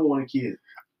 She never wanted kids.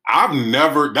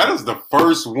 That is the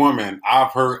first woman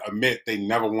I've heard admit they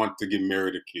never want to get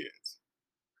married or kids.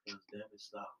 Damn it,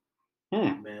 stop.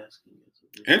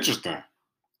 Interesting.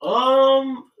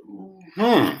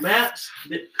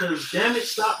 Because damn it,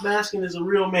 stop masking is a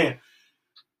real man.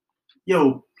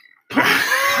 Yo, punk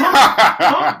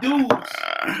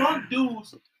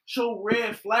dudes show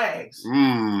red flags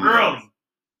early.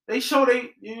 They show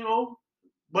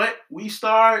but we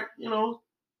start,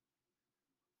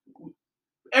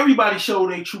 everybody show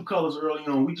their true colors early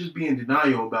on. We just be in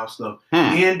denial about stuff.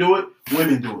 Men do it,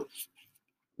 women do it.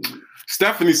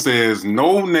 Stephanie says,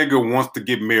 no nigga wants to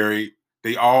get married.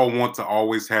 They all want to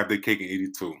always have their cake and eat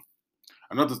it too.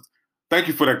 Thank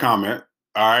you for that comment.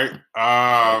 All right.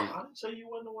 I didn't say you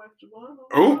wasn't the wife, Javon.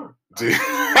 Oh.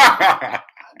 I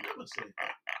never said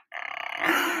that.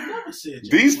 I never said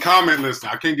that. These comment lists,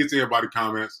 I can't get to everybody's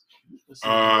comments.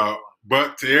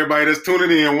 But to everybody that's tuning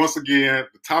in, once again,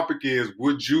 the topic is,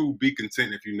 would you be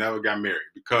content if you never got married?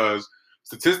 Because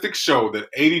statistics show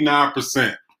that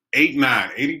 89%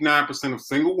 of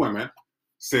single women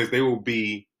says they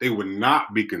would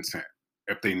not be content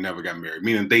if they never got married,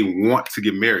 meaning they want to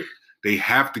get married. They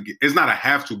have to get, it's not a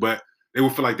have to, but they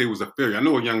would feel like they was a failure. I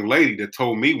know a young lady that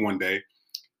told me one day,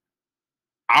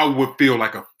 I would feel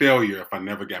like a failure if I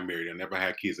never got married. I never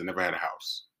had kids. I never had a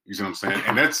house. You see what I'm saying?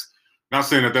 And that's not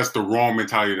saying that that's the wrong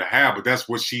mentality to have, but that's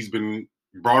what she's been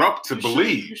brought up to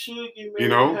believe. You should get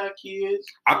married and have kids.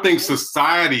 I think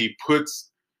society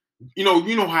puts, you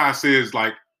know how it says,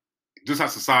 like, just how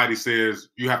society says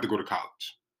you have to go to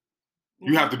college.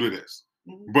 You have to do this.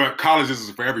 But college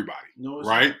isn't for everybody,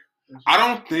 right? I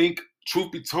don't think,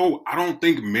 truth be told, I don't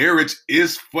think marriage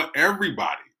is for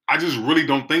everybody. I just really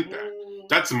don't think that.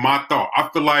 That's my thought. I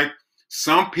feel like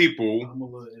some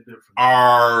people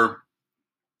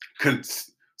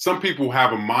some people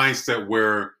have a mindset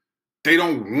where they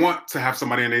don't want to have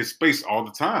somebody in their space all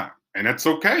the time. And that's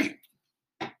okay.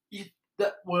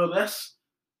 That's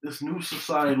this new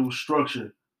societal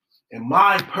structure. In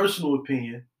my personal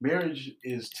opinion, marriage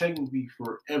is technically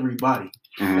for everybody.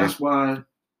 That's why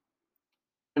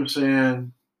I'm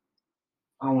saying,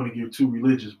 I don't want to get too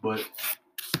religious, but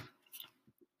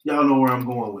y'all know where I'm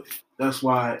going with it. That's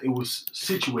why it was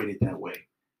situated that way.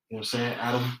 You know what I'm saying?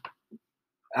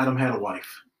 Adam had a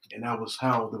wife, and that was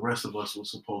how the rest of us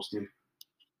was supposed to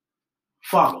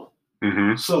follow.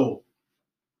 So,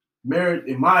 marriage,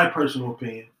 in my personal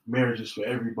opinion, marriage is for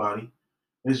everybody.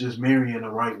 It's just marrying the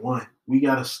right one. We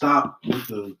got to stop with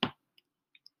the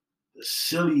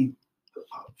silly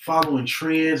following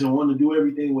trends and wanting to do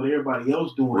everything what everybody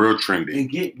else doing. Real trendy.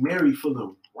 And get married for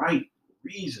the right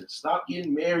reason. Stop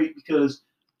getting married because,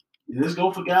 let's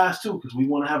go for guys too, because we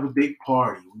want to have a big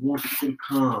party. We want people to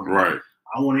come. Right.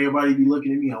 I want everybody to be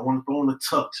looking at me. I want to throw in the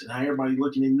tux and have everybody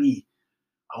looking at me.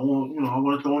 I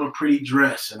want to throw on a pretty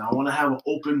dress, and I want to have an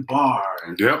open bar.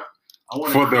 Yep.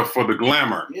 For the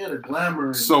glamour. Yeah, the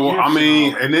glamour. So I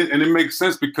mean, and it makes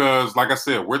sense because, like I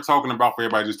said, we're talking about, for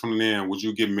everybody just tuning in, would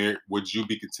you get married? Would you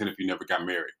be content if you never got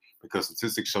married? Because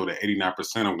statistics show that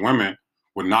 89% of women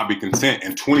would not be content,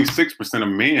 and 26% of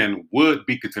men would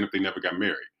be content if they never got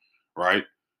married. Right?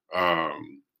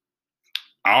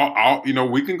 I'll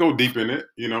we can go deep in it.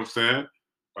 You know what I'm saying?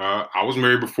 I was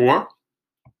married before,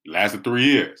 lasted 3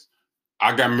 years.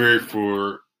 I got married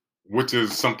which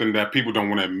is something that people don't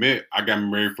want to admit. I got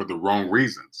married for the wrong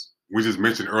reasons. We just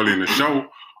mentioned earlier in the show,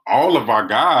 all of our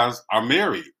guys are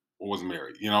married or was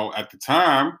married. At the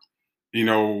time,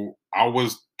 I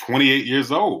was 28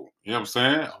 years old. You know what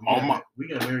I'm saying? We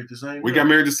got married the same time. We got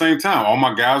married the same time. All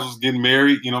my guys was getting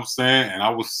married, you know what I'm saying? And I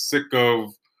was sick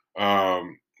of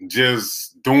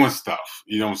just doing stuff,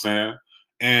 you know what I'm saying?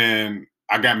 And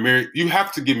I got married. You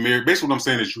have to get married. Basically what I'm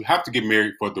saying is you have to get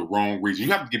married for the wrong reason.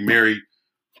 You have to get married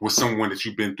with someone that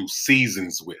you've been through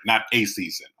seasons with, not a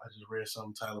season. I just read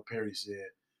something Tyler Perry said,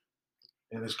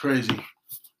 and it's crazy.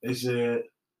 They said,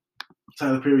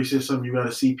 Tyler Perry said something, you got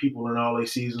to see people in all their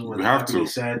seasons. When they're happy, they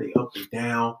sad, they up and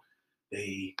down,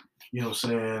 they, you know what I'm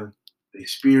saying, they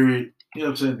spirit, you know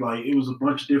what I'm saying? Like, it was a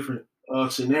bunch of different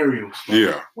scenarios.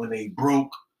 Like when they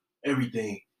broke,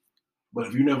 everything. But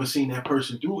if you never seen that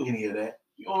person do any of that,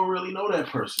 you don't really know that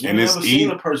person. You've never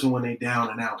seen a person when they down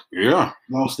and out. Yeah.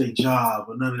 Lost their job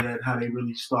or none of that, how they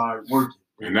really started working.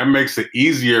 And that makes it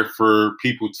easier for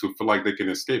people to feel like they can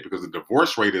escape because the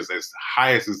divorce rate is as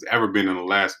high as it's ever been in the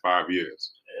last 5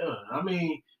 years. Yeah. I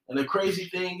mean, and the crazy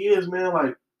thing is, man,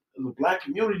 like the Black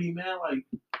community, man, like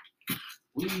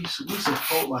we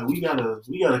support, like we gotta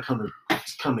come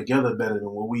together better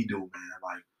than what we do, man.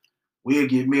 Like we'll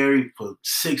get married for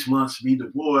 6 months, be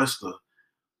divorced, or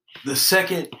the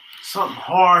second something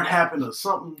hard happened or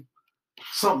something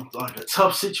like a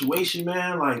tough situation,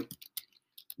 man, like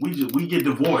we get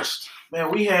divorced.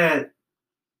 Man, we had,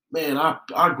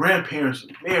 our grandparents were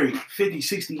married 50,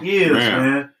 60 years,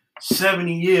 man.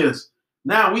 70 years.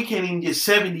 Now we can't even get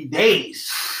 70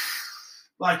 days.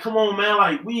 Like, come on, man.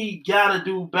 Like, we gotta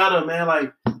do better, man.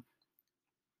 Like,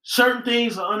 certain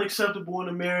things are unacceptable in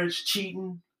a marriage,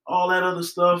 cheating, all that other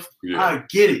stuff. Yeah. I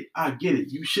get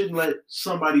it. You shouldn't let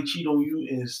somebody cheat on you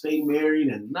and stay married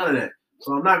and none of that.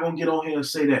 So I'm not going to get on here and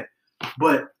say that.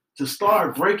 But to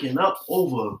start breaking up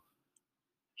over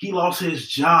he lost his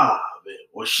job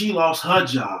or she lost her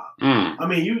job. I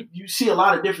mean, you see a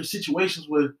lot of different situations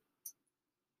where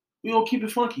we don't keep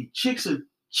it funky. Chicks are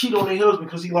cheat on their husband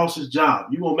because he lost his job.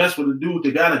 You going to mess with a dude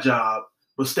that got a job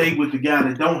but stay with the guy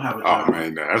that don't have a job. Oh,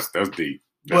 man, that's deep.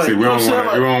 But, see, that's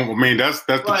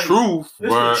the truth.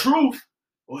 It's the truth.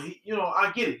 Well,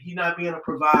 I get it. He not being a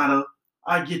provider.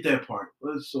 I get that part.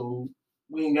 So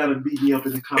we ain't got to beat me up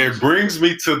in the comments. It brings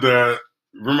me to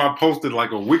remember I posted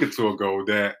like a week or two ago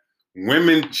that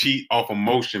women cheat off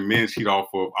emotion, men cheat off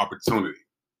of opportunity,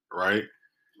 right?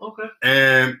 Okay.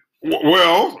 And, we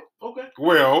can.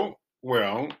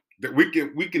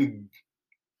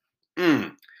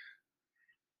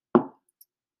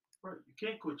 Right. You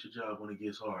can't quit your job when it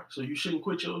gets hard. So you shouldn't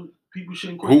quit people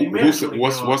shouldn't quit their marriage.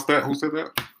 What's that? Who said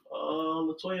that?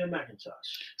 LaToya McIntosh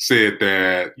said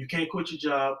that you can't quit your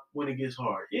job when it gets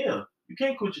hard. Yeah, you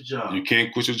can't quit your job. You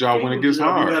can't quit your job when it gets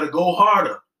hard. You got to go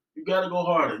harder. You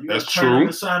That's got to turn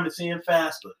assignments in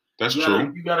faster. That's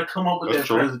true. You got to come up with that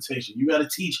presentation. You got to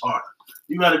teach harder.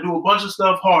 You got to do a bunch of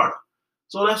stuff harder.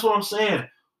 So that's what I'm saying.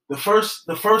 The first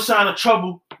sign of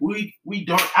trouble, we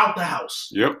dart out the house.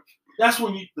 Yep. That's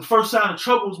when the first sign of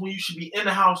trouble is when you should be in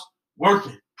the house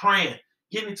working, praying,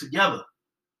 getting it together.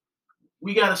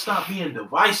 We got to stop being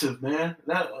divisive, man.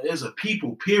 That is a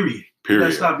people, period. We got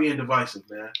to stop being divisive,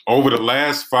 man. Over the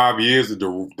last 5 years,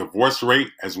 the divorce rate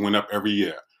has went up every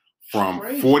year. From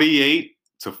 48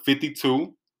 to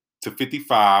 52 to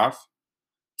 55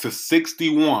 to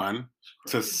 61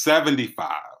 to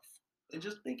 75. And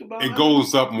just think about it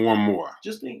goes up more and more.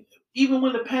 Just think, even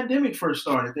when the pandemic first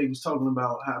started, they was talking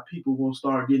about how people will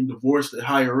start getting divorced at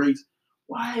higher rates.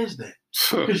 Why is that?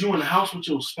 Because you're in the house with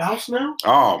your spouse now?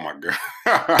 Oh my God.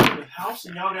 You're in the house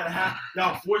and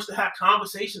y'all forced to have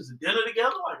conversations and dinner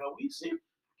together? Like, are we serious?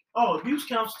 Oh, abuse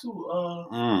counts too.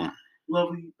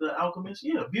 Lovely, the Alchemist.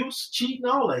 Yeah, abuse, cheating,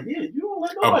 all that. Yeah, you don't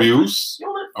let nobody. Abuse? You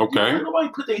don't let nobody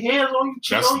put their hands on you,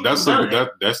 cheat on you. That's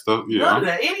the None of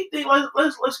that. Anything,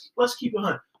 let's keep it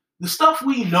 100. The stuff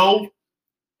we know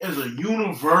is a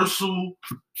universal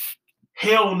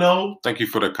hell no. Thank you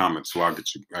for the comments. So I'll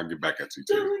get back at you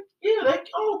too. Yeah, that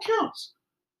all counts.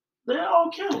 That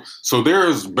all counts. So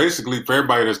there's basically, for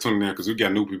everybody that's tuning in, because we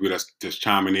got new people that's just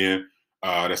chiming in.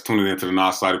 that's tuning into the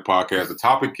Non-Sided Podcast. The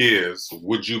topic is,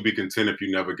 would you be content if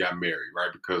you never got married,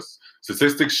 right? Because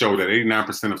statistics show that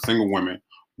 89% of single women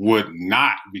would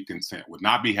not be content, would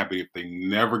not be happy if they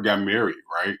never got married,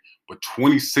 right? But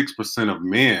 26% of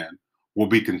men will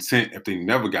be content if they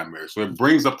never got married. So it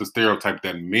brings up the stereotype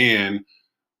that men,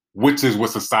 which is what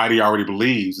society already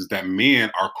believes, is that men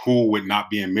are cool with not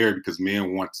being married because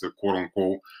men want to, quote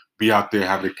unquote, be out there,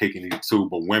 have their cake and eat it too.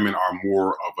 But women are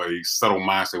more of a settled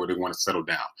mindset where they want to settle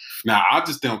down. Now, I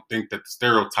just don't think that the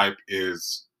stereotype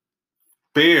is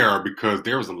fair because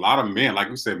there's a lot of men, like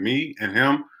we said, me and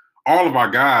him, all of our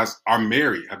guys are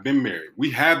married, have been married.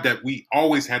 We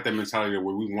always had that mentality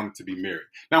where we wanted to be married.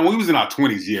 Now, when we was in our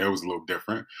 20s, yeah, it was a little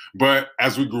different. But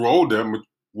as we grew older,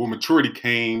 with maturity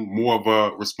came more of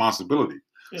a responsibility.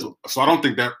 Yeah. So I don't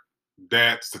think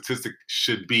that statistic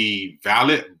should be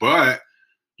valid, but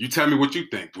you tell me what you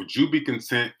think. Would you be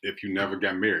content if you never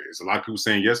got married? There's a lot of people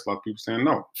saying yes, a lot of people saying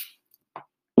no.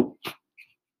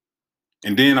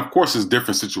 And then, of course, there's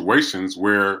different situations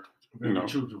where,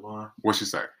 True, Javon. What'd she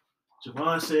say?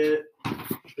 Javon said,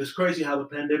 it's crazy how the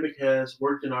pandemic has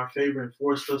worked in our favor and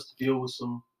forced us to deal with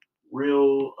some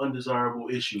real undesirable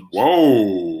issues.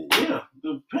 Whoa. Yeah,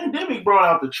 the pandemic brought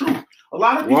out the truth. A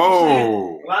lot of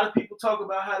people talk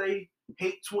about how they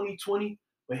hate 2020,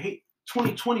 but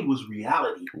 2020 was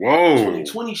reality. Whoa.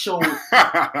 2020 showed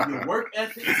your work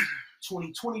ethic.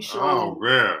 2020 showed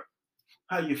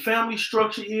how your family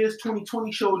structure is.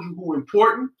 2020 showed you who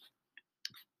important.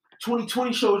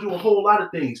 2020 shows you a whole lot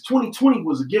of things. 2020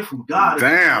 was a gift from God.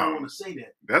 Damn. I don't want to say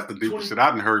that. That's the deepest shit I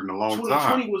haven't heard in a long time.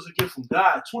 2020 was a gift from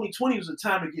God. 2020 was a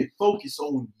time to get focused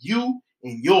on you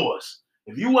and yours.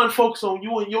 If you wasn't focused on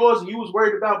you and yours and you was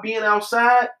worried about being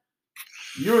outside,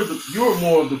 you're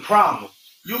more of the problem.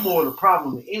 You're more of the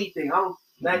problem than anything.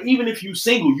 Even if you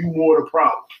single, you more the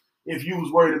problem. If you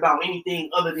was worried about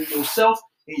anything other than yourself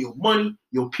and your money,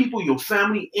 your people, your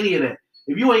family, any of that.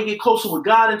 If you ain't get closer with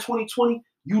God in 2020,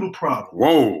 you the problem.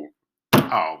 Whoa.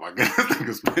 Oh my God.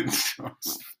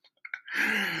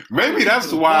 Maybe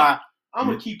that's why. I'm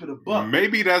going to keep it a buck.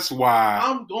 Maybe that's why.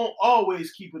 I'm going to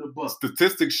always keep it a buck.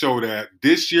 Statistics show that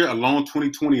this year alone,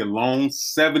 2020 alone,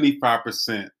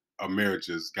 75% of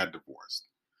marriages got divorced.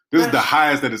 This is the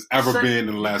highest that it's ever been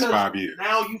in the last 5 years.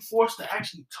 Now you forced to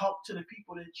actually talk to the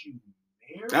people that you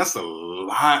married. That's a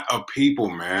lot of people,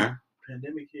 man.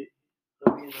 Pandemic hit.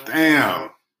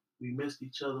 Damn. We missed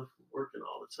each other from working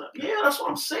all the time. Yeah, that's what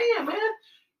I'm saying, man.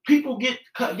 People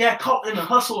got caught in the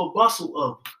hustle or bustle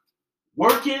of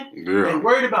working and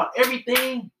worried about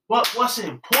everything but what's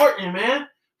important, man.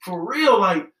 For real,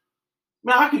 like,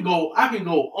 man, I can go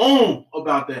on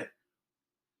about that.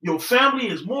 Your family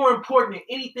is more important than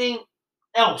anything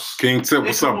else. King Tip,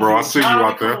 what's up, bro? I see you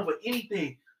out there. Over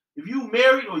anything. If you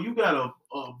married or you got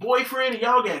a boyfriend and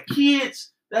y'all got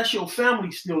kids, that's your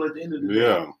family still at the end of the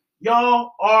day.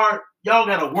 Y'all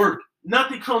gotta work.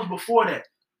 Nothing comes before that.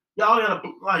 Y'all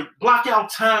gotta block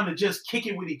out time to just kick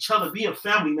it with each other. Be a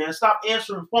family, man. Stop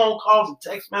answering phone calls and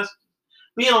text messages.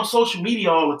 Being on social media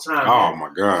all the time. Oh man. My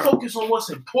God. Focus on what's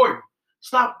important.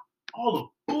 Stop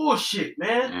all the bullshit,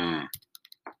 man.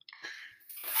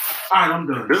 All right, I'm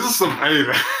done. This is some I'm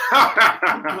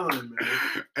done,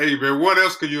 man. Hey, man, what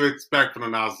else could you expect from the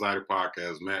Non-Sided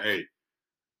Podcast, man? Hey,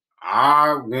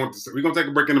 I want to say, we're going to take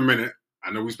a break in a minute.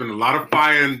 I know we spend a lot of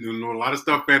fire and a lot of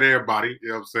stuff at everybody, you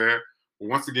know what I'm saying? But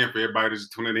once again, for everybody that's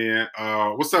tuning in,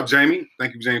 what's up, Jamie?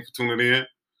 Thank you, Jamie, for tuning in.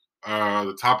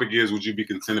 The topic is, would you be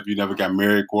content if you never got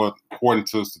married? According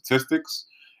to statistics,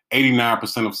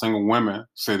 89% of single women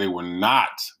say they would not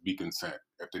be content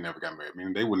if they never got married. I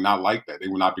mean, they would not like that. They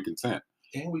would not be content.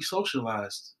 And we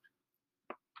socialized.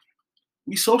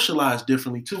 We socialized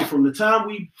differently, too. From the time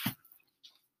we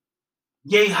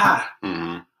yay high,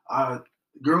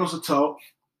 girls will talk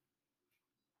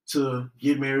to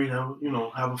get married, have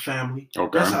a family.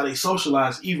 Okay. That's how they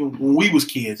socialized even when we was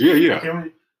kids. Yeah.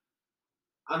 Okay?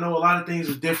 I know a lot of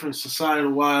things are different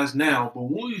societal-wise now, but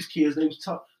when we was kids, they was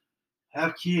talk,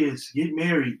 have kids, get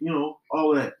married,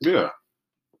 all that. Yeah.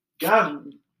 Guys,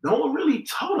 no one really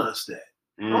taught us that.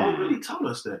 No one really taught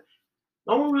us that.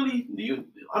 No one really,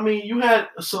 you had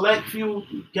a select few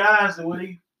guys that when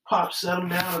they pop set them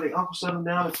down or their uncle set them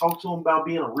down and talk to them about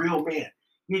being a real man,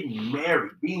 getting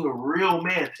married, being a real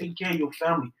man, taking care of your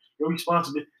family, your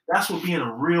responsibility. That's what being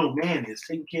a real man is,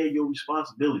 taking care of your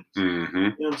responsibilities. Mm-hmm. You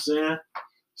know what I'm saying?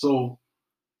 So,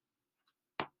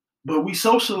 but we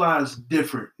socialize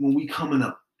different when we coming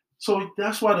up. So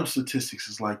that's why them statistics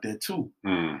is like that too.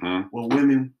 Mm-hmm. Well,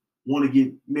 women want to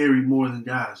get married more than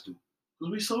guys do.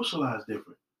 Because we socialize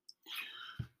different.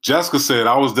 Jessica said,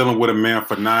 I was dealing with a man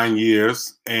for 9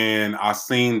 years and I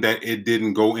seen that it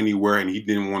didn't go anywhere and he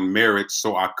didn't want marriage,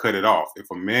 so I cut it off. If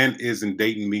a man isn't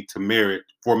dating me for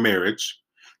marriage,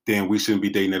 then we shouldn't be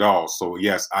dating at all. So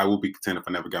yes, I will be content if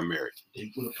I never got married.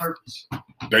 Date with a purpose.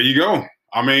 There you go.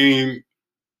 I mean,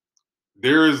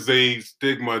 there is a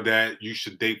stigma that you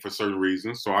should date for certain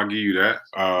reasons. So I'll give you that.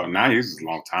 9 years is a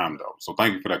long time though. So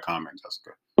thank you for that comment,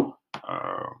 Jessica.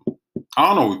 I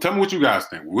don't know. Tell me what you guys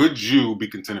think. Would you be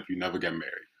content if you never get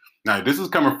married? Now, this is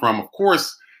coming from, of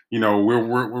course, you know,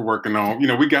 we're working on, you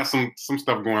know, we got some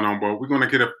stuff going on, but we're going to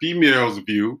get a female's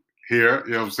view here,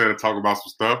 you know what I'm saying, to talk about some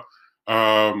stuff.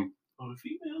 The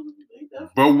females,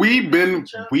 but we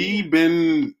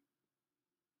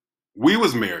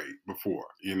was married before,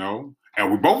 you know,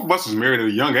 and both of us was married at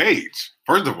a young age,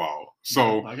 first of all.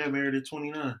 So I got married at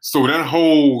 29. So that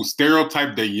whole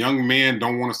stereotype that young men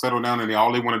don't want to settle down and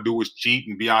all they want to do is cheat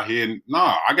and be out here. And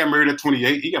nah, I got married at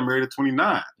 28. He got married at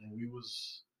 29. And we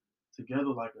was together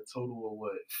like a total of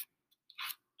what,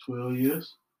 12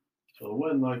 years? So it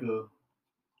wasn't like a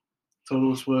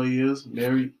total of 12 years.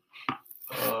 Married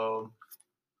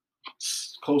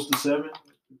close to 7.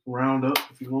 Round up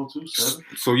if you want to, 7.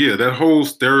 So yeah, that whole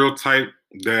stereotype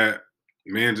that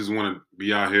men just want to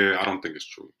be out here, I don't think it's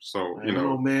true. So, man, you know. Ain't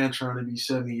no man trying to be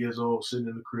 70 years old sitting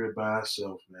in the crib by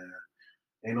himself, man.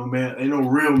 Ain't no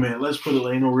real man. Let's put it,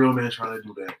 ain't no real man trying to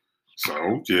do that.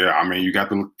 So, yeah, I mean, you got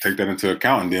to take that into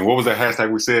account. And then what was that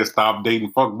hashtag we said? Stop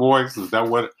dating fuck boys? Is that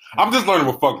what? I'm just learning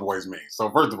what fuck boys mean. So,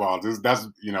 first of all, that's,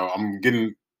 you know, I'm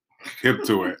getting hip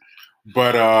to it.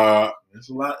 But it's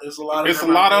a lot of them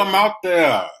out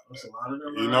there. It's a lot of them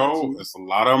out there. You know, it's a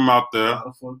lot of them out there. A lot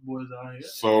of fuck boys out here.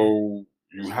 So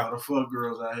there's a lot of fuck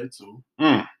girls out here too.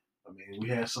 I mean, we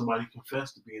had somebody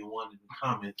confess to being one in the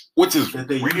comments, which is that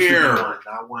they rare.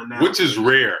 Not one now. Which is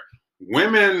rare.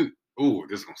 Women. Ooh,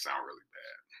 this is gonna sound really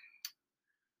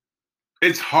bad.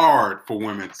 It's hard for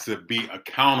women to be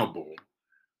accountable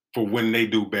for when they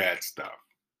do bad stuff.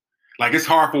 Like, it's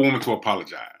hard for women to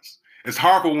apologize. It's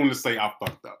hard for women to say, I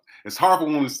fucked up. It's hard for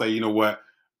women to say, you know what,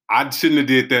 I shouldn't have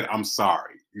did that. I'm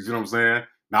sorry. You see what I'm saying?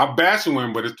 Not bashing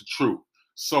women, but it's the truth.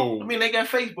 So I mean, they got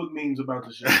Facebook memes about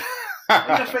the shit. They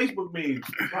got Facebook memes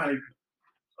like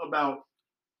about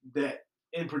that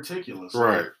in particular. So,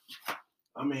 right.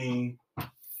 I mean,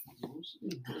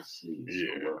 let's see.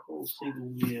 Yeah. So what whole single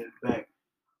man back?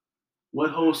 What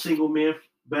whole single man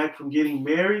back from getting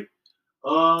married?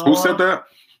 Who said that?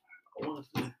 I want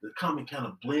to say the comment kind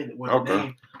of blended with the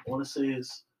name. I want to say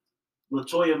it's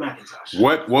LaToya McIntosh.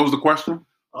 What was the question?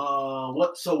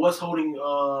 What's holding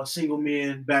single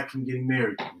men back from getting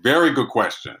married? Very good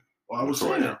question. Well, I was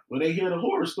saying, when they hear the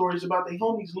horror stories about their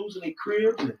homies losing their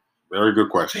crib and very good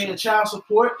question, paying child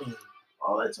support and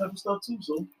all that type of stuff too.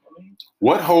 So, I mean,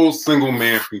 what holds single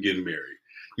man from getting married?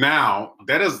 Now,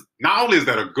 that is not only is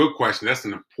that a good question, that's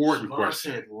an important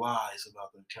question. Said lies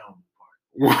about the accountable part.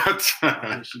 What?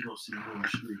 I think she gonna see you in the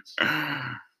streets.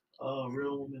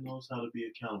 Real woman knows how to be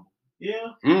accountable.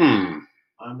 Yeah.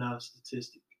 I'm not a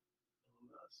statistic.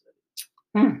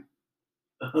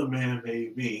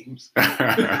 Man-made memes.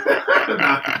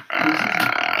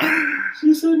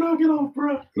 She said, "No, get off,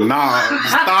 bro." Nah,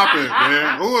 stop it,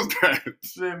 man. Who was that?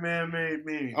 She said, "Man-made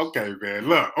memes." Okay, man.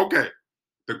 Look, okay.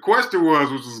 The question was,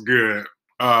 which was good.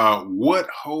 What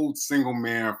holds single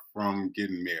man from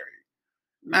getting married?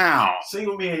 Now,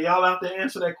 single men, y'all out there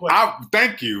answer that question.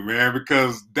 Thank you, man,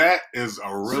 because that is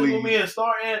a really single men.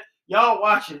 Y'all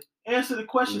watching. Answer the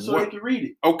question so they can read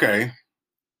it. Okay.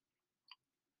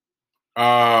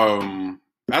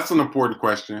 That's an important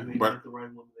question. But the right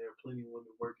woman, there are plenty of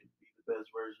women working to be the best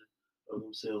version of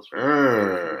themselves.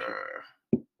 Okay.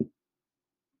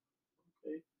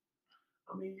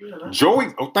 I mean, yeah. Joey.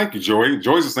 Oh, thank you, Joey.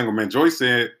 Joey's a single man. Joy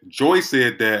said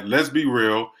that, let's be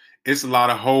real, it's a lot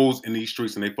of hoes in these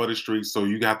streets and they for the streets, so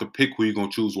you got to pick who you're gonna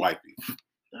choose wifey.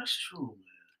 That's true,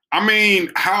 man. I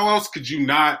mean, how else could you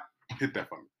not hit that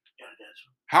for me? Yeah, that's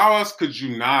true. How else could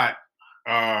you not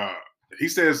he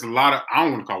says a lot of, I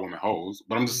don't want to call women hoes,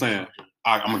 but I'm just saying,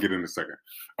 I'm gonna get in a second.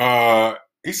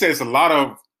 He says a lot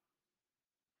of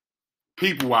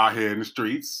people out here in the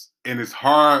streets, and it's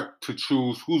hard to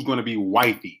choose who's going to be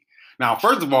wifey. Now,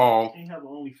 first of all, you can't have an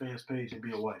OnlyFans page and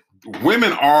be a wife.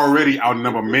 Women already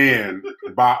outnumber men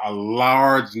by a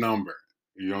large number.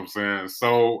 You know what I'm saying?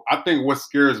 So I think what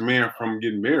scares men from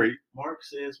getting married. Mark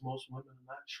says most women are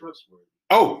not trustworthy.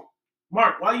 Oh,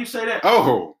 Mark, why you say that?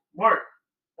 Oh, Mark.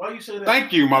 Why you say that?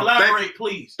 Thank you, elaborate,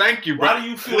 please. Thank you, bro. Why do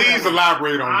you feel please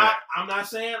elaborate on that? I'm not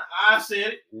saying I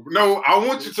said it. No, I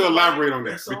want you to elaborate on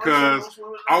that because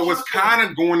I was kind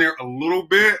of going there a little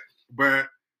bit, but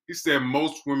he said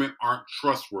most women aren't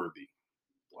trustworthy.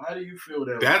 Why do you feel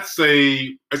that?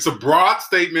 It's a broad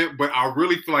statement, but I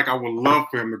really feel like I would love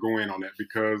for him to go in on that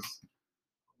because.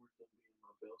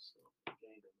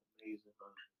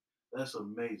 That's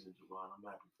amazing, Javon. I'm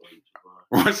happy for you, Javon.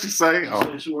 What'd she say? She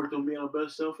said she worked on being her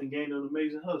best self and gained an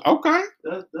amazing husband. Okay.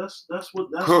 That's what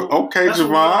okay, that's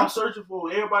Javon. what we're searching for.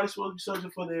 Everybody's supposed to be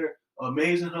searching for their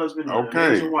amazing husband and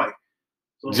amazing wife.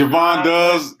 So Javon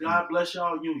God bless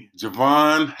y'all union.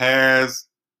 Javon has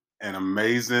an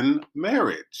amazing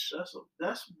marriage.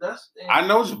 That's I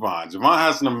know Javon. Javon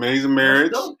has an amazing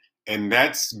marriage, and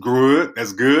that's good.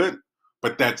 That's good,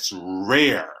 but that's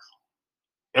rare.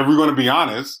 If we're going to be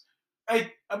honest.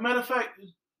 Hey, a matter of fact,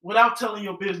 without telling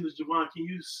your business, Javon, can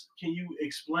you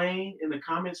explain in the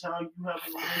comments how you have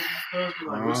an amazing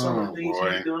husband? Like, what's some of the things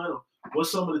he's done? Or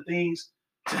what's some of the things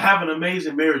to have an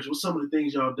amazing marriage? What's some of the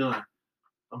things y'all done?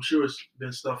 I'm sure it's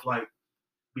been stuff like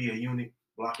be a unit,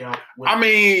 block out.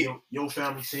 Your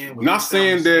family saying. Not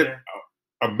saying that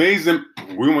amazing.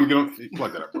 We want to get on.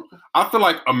 Plug that up, bro. I feel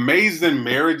like amazing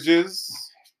marriages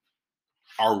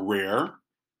are rare.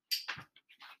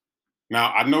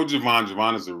 Now, I know Javon.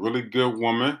 Javon is a really good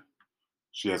woman.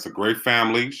 She has a great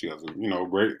family. She has a,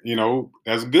 great,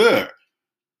 that's good.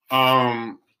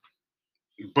 But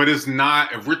it's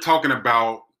not, if we're talking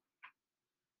about,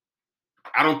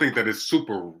 I don't think that it's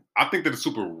super, I think that it's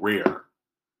super rare.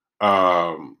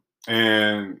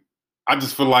 And I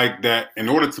just feel like that in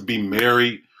order to be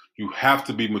married, you have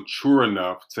to be mature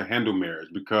enough to handle marriage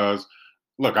because,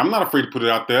 look, I'm not afraid to put it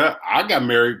out there. I got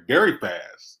married very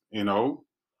fast,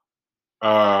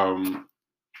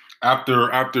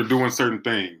 after doing certain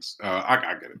things,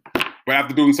 I get it. But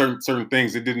after doing certain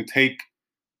things, it didn't take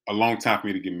a long time for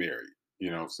me to get married.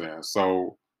 You know what I'm saying?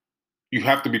 So you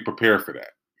have to be prepared for that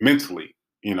mentally.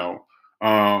 We're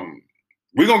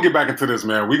gonna get back into this,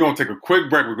 man. We're gonna take a quick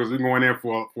break because we're going in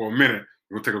for a minute.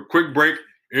 We're gonna take a quick break.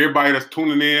 Everybody that's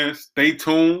tuning in, stay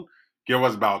tuned. Give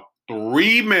us about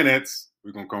 3 minutes.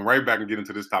 We're gonna come right back and get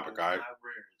into this topic, all right?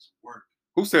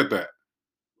 Who said that?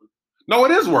 No,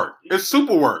 it is work. It's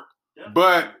super work.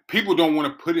 But people don't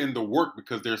want to put in the work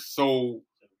because they're so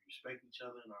respect each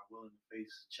other and are willing to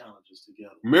face challenges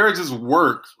together. Marriage is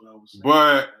work,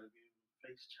 but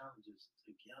face challenges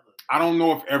together. I don't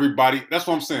know if everybody. That's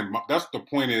what I'm saying. That's the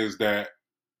point. Is that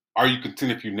are you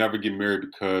content if you never get married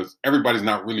because everybody's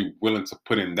not really willing to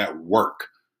put in that work?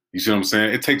 You see what I'm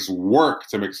saying? It takes work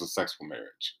to make a successful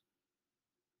marriage.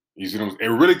 You see what I'm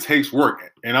saying? It really takes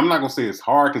work, and I'm not gonna say it's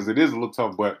hard because it is a little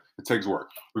tough, but it takes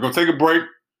work. We're gonna take a break.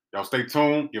 Y'all stay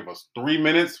tuned. Give us 3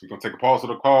 minutes. We're going to take a pause to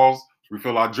the calls,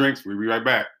 refill our drinks. We'll be right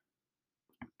back.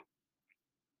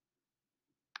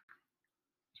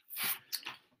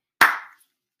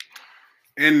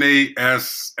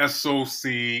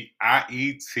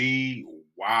 NASSOCIETY.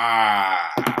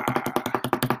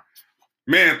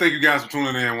 Man, thank you guys for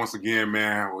tuning in once again,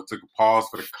 man. We'll take a pause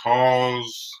for the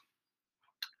calls.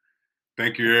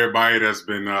 Thank you, everybody that's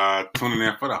been tuning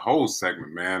in for the whole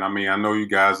segment, man. I mean, I know you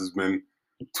guys has been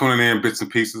tuning in bits and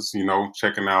pieces,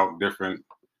 checking out different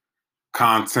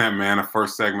content, man. The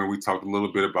first segment, we talked a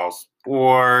little bit about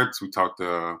sports. We talked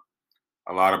a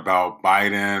lot about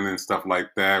Biden and stuff like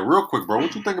that. Real quick, bro,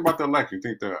 what you think about the election?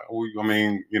 You think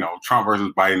Trump versus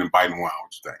Biden and Biden won.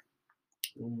 What you think?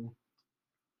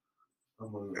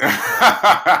 I'm gonna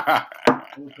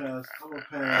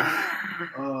pass.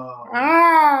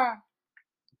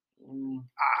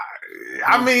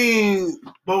 I mean,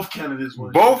 both candidates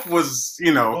won. Both was,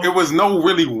 it was no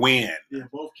really win. Yeah,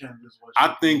 both candidates won.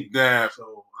 I think that.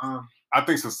 So, I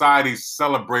think society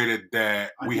celebrated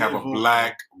that we have a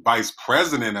black vice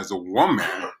president as a woman.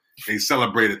 They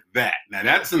celebrated that. Now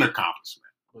that's an accomplishment.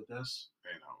 But that's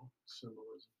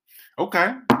symbolism.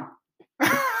 Okay.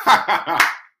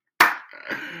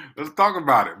 Let's talk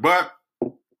about it. But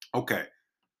okay.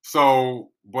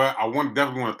 So, but I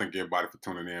definitely want to thank everybody for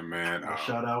tuning in, man.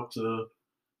 Shout out to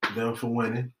them for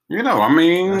winning. I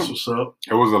mean, that's what's up.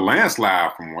 It was a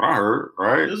landslide from what I heard,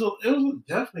 right? It was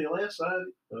definitely a landslide.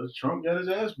 Trump got his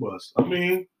ass bust. I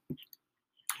mean,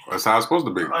 that's how it's supposed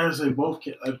to be. I say both.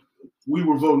 We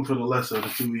were voting for the lesser of the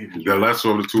two evils. The lesser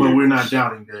of the two. But we're not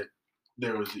doubting that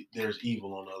there's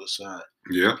evil on the other side.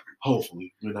 Yeah.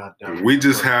 Hopefully, we're not doubting. We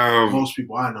just have most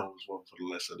people I know was voting for the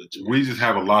lesser of the two. We just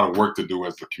have a lot of work to do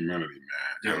as a community,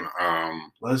 man. Yeah.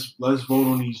 Let's vote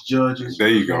on these judges. There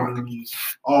you go. Vote on these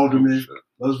aldermen.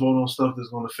 Let's vote on stuff that's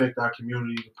going to affect our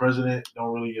community. The president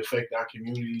don't really affect our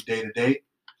community day to day.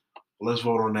 Let's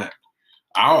vote on that.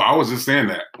 I was just saying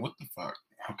that. What the fuck?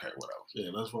 Okay, what else? Yeah,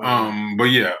 let's vote on that. But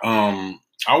yeah,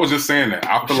 I was just saying that.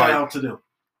 I feel shout out to them.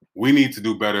 We need to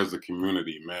do better as a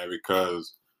community, man,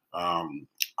 because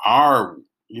our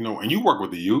and you work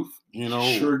with the youth,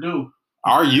 Sure do.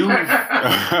 our youth,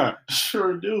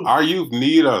 Sure do. our youth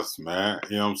need us, man.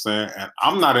 You know what I'm saying? And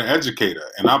I'm not an educator,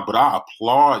 but I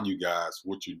applaud you guys for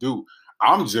what you do.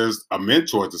 I'm just a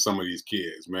mentor to some of these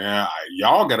kids, man.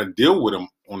 Y'all got to deal with them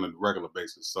on a regular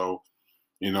basis. So,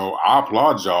 I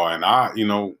applaud y'all. And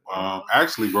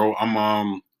actually, bro,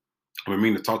 I've been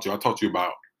meaning to talk to you. I'll talk to you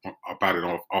about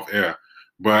it off air.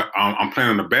 But I'm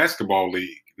playing in the basketball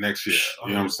league next year.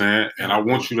 You know what I'm saying? And I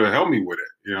want you to help me with it.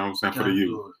 You know what I'm saying? For the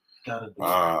youth. Gotta do it.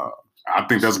 I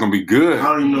think that's gonna be good. I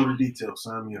don't even know the details.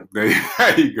 Sign me up. There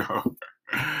you go.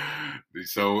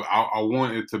 So I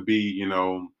want it to be,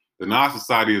 the Nas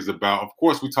Society is about. Of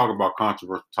course, we talk about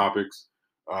controversial topics,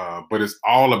 but it's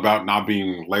all about not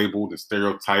being labeled and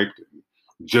stereotyped, and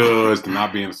judged, and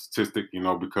not being a statistic.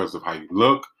 Because of how you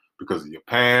look, because of your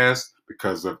past,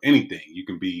 because of anything. You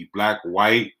can be black,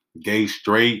 white, gay,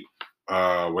 straight,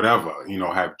 whatever,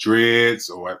 have dreads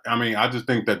I just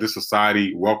think that this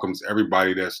society welcomes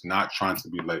everybody that's not trying to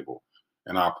be labeled.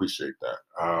 And I appreciate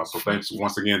that. So thanks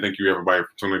once again. Thank you everybody for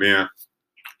tuning in.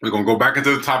 We're going to go back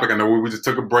into the topic. I know we just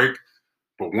took a break,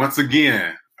 but once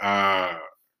again, the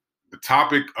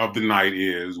topic of the night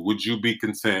is, would you be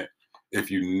content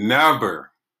if you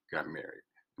never got married?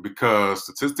 Because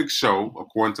statistics show,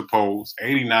 according to polls,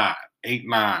 89%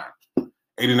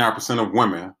 of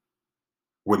women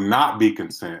would not be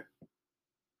content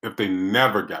if they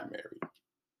never got married.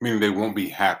 Meaning they won't be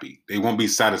happy. They won't be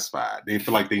satisfied. They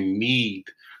feel like they need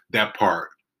that part.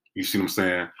 You see what I'm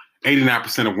saying?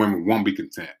 89% of women won't be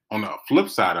content. On the flip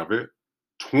side of it,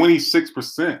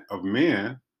 26% of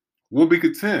men will be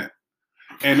content.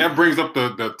 And that brings up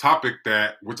the topic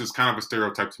which is kind of a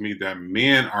stereotype to me, that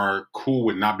men are cool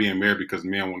with not being married because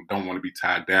men don't want to be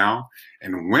tied down.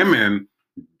 And women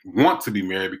want to be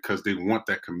married because they want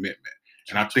that commitment.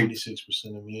 And I think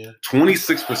 26% of men.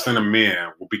 26% of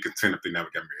men will be content if they never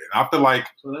get married. And I feel like,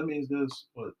 so that means there's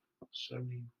what,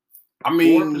 70? I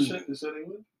mean, 4% that said they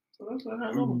would. So that's not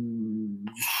high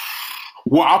number.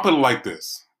 Well, I'll put it like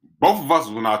this: both of us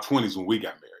was in our 20s when we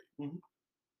got married. Mm-hmm.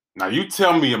 Now, you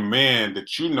tell me a man that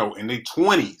in their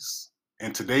 20s,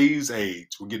 in today's age,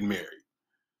 will get married.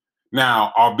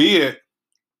 Now, albeit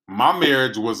my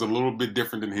marriage was a little bit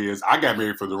different than his. I got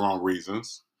married for the wrong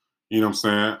reasons. You know what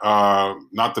I'm saying?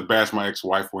 Not to bash my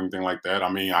ex-wife or anything like that.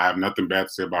 I mean, I have nothing bad to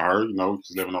say about her.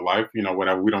 She's living her life,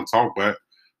 whatever. We don't talk, but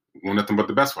we want nothing but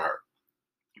the best for her.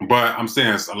 But I'm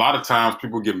saying a lot of times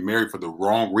people get married for the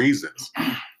wrong reasons.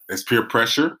 There's peer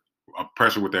pressure,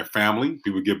 pressure with their family.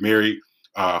 People get married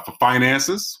for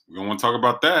finances. We don't want to talk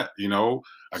about that.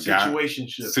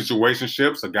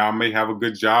 Situationships. A guy may have a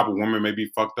good job. A woman may be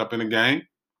fucked up in the game.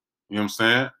 You know what I'm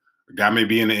saying? A guy may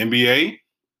be in the NBA.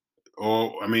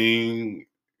 Or,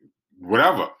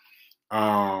 whatever.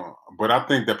 But I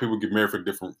think that people get married for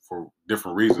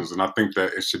different reasons. And I think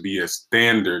that it should be a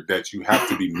standard that you have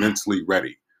to be mentally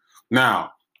ready.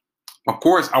 Now, of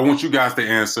course, I want you guys to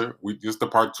answer. Just the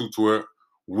part 2 to it.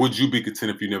 Would you be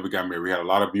content if you never got married? We had a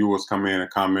lot of viewers come in and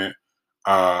comment.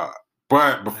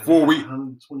 But before we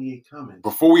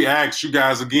ask you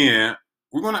guys again,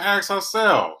 we're going to ask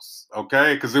ourselves,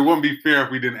 okay? Because it wouldn't be fair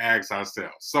if we didn't ask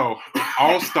ourselves. So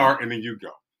I'll start and then you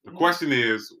go. The question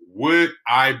is, would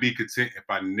I be content if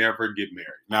I never get married?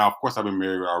 Now, of course, I've been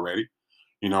married already.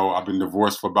 I've been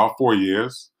divorced for about 4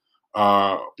 years.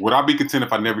 Would I be content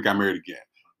if I never got married again?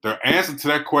 The answer to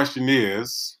that question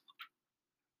is,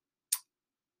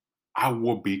 I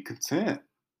will be content.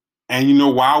 And you know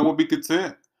why I will be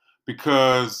content?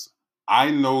 Because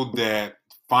I know that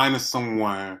finding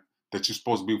someone that you're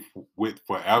supposed to be with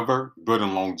forever,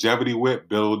 building longevity with,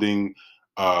 building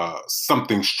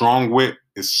something strong with,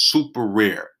 is super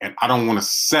rare. And I don't want to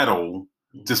settle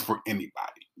just for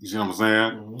anybody. You see what I'm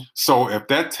saying? Mm-hmm. So if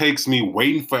that takes me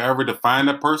waiting forever to find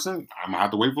that person, I'm going to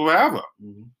have to wait forever.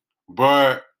 Mm-hmm.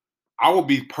 But I will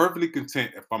be perfectly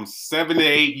content if I'm 7 to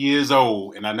 8 years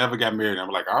old and I never got married. I'm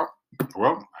like, oh,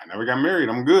 well, I never got married.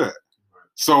 I'm good. Right.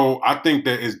 So I think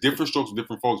that it's different strokes for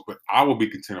different folks, but I will be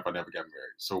content if I never got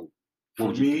married. So for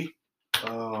me,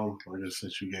 like I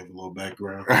said, you gave a little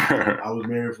background. I was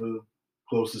married for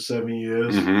close to 7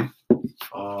 years.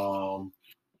 Mm-hmm.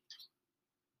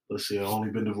 Let's see, I've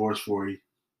only been divorced for a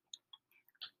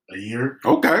year.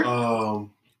 Okay.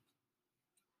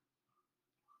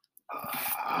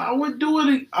 I would do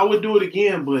it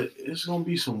again, but it's gonna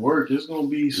be some work. There's gonna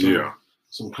be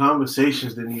some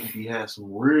conversations that need to be had.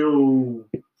 Some real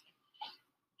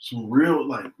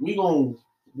like we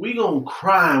gonna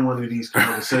cry in one of these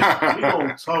conversations. We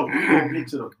gonna talk. We gonna get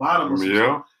to the bottom of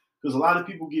something. Because a lot of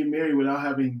people get married without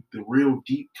having the real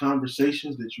deep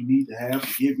conversations that you need to have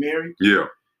to get married. Yeah.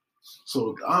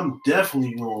 So I'm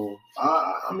definitely going.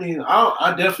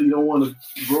 I definitely don't want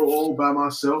to grow old by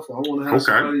myself. I want to have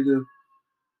somebody to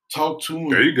talk to.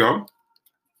 There you go.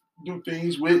 Do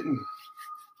things with. And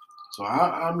so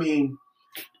I mean,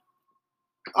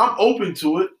 I'm open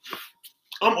to it.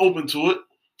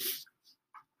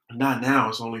 Not now.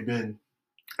 It's only been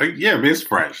it's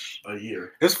fresh. A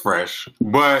year. It's fresh,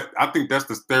 but I think that's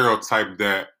the stereotype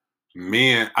that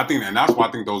men. And that's why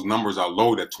I think those numbers are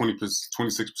low. That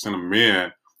 26% of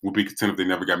men will be content if they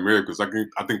never got married. Because I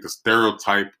think the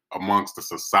stereotype amongst the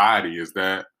society is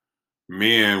that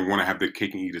men want to have their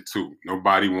cake and eat it too.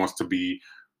 Nobody wants to be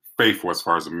faithful as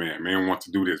far as a man. Men want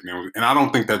to do this, man, and I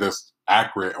don't think that that's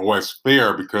accurate or it's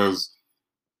fair because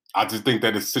I just think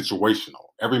that it's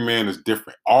situational. Every man is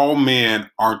different. All men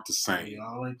aren't the same. Yeah,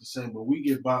 all ain't the same, but we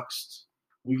get boxed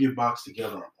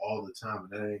together all the time,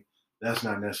 and that's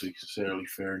not necessarily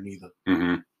fair neither.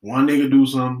 Mm-hmm. One nigga do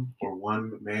something or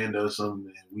one man does something,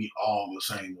 and we all the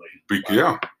same way.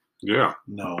 Yeah.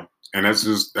 No. And that's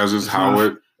just how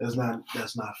it. That's not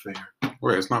fair.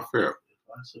 Right, it's not fair. If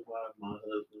I survive my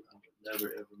husband, I would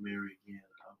never ever marry again.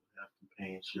 I would have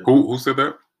companionship. Who said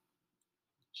that?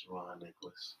 Sharon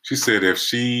Nicholas. She said if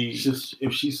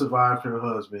she survived her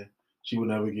husband, she would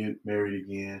never get married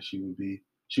again. She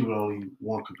would only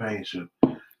want companionship.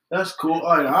 That's cool.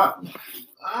 All right,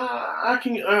 I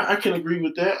can agree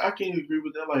with that. I can agree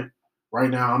with that. Like right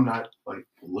now, I'm not like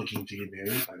looking to get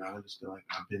married. Like I understand. Like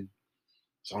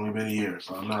it's only been a year,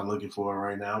 so I'm not looking for it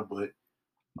right now. But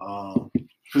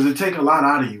because it takes a lot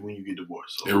out of you when you get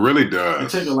divorced. So it really does.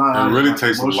 It takes a lot. It really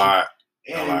takes a lot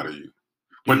out of you.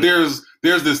 But there's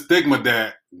this stigma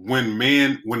that when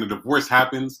the divorce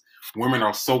happens, women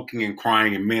are soaking and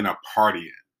crying and men are partying.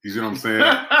 You see what I'm saying?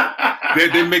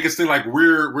 they make it seem like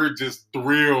we're just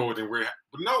thrilled and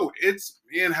but no, it's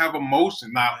men have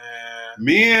emotion. Now,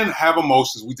 men have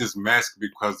emotions. We just mask it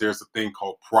because there's a thing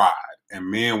called pride, and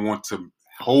men want to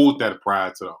hold that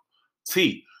pride to the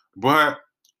T. But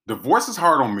divorce is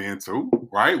hard on men too,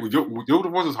 right? Your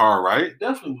divorce is hard, right? It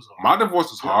definitely was hard. My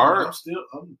divorce was hard. I'm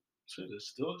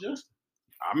still adjusting.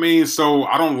 I mean, so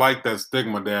I don't like that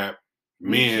stigma that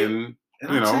men,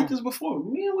 I've said this before.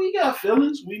 Men, we got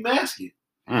feelings. We mask it.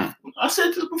 I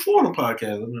said this before on the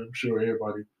podcast. I'm sure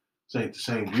everybody ain't the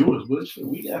same viewers, but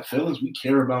we got feelings. We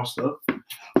care about stuff.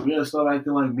 We gotta start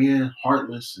acting like men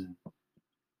heartless and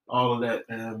all of that.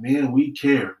 And men, we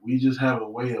care. We just have a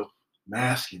way of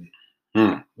masking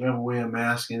it. We have a way of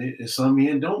masking it. And some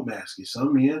men don't mask it.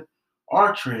 Some men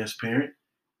are transparent.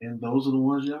 And those are the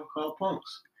ones y'all call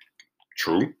punks.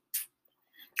 True.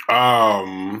 I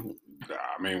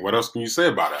mean, what else can you say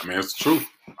about it? I mean, it's the truth.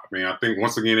 I mean, I think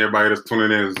once again, everybody that's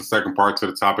tuning in is the second part to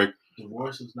the topic.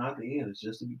 Divorce is not the end; it's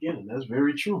just the beginning. That's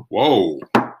very true. Whoa.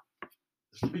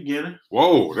 It's the beginning.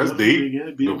 Whoa, that's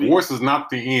deep. Divorce is not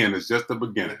the end; it's just the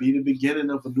beginning. It'd be the beginning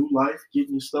of a new life,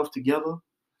 getting your stuff together.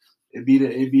 It'd be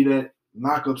that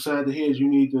knock upside the head. You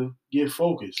need to get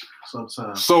focused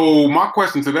sometimes. So my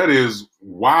question to that is,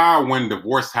 why, when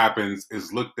divorce happens,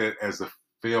 is looked at as a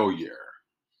failure?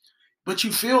 But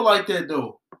you feel like that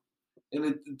though, and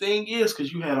the thing is,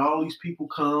 because you had all these people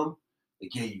come, they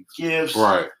gave you gifts,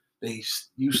 right?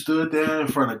 You stood there in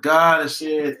front of God and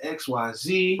said X, Y,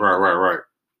 Z, right,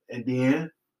 and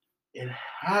then it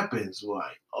happens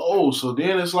like, so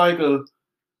then it's like you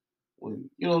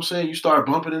know what I'm saying? You start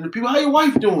bumping into people. How your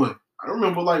wife doing? I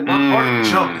remember like my heart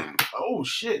jumping. Oh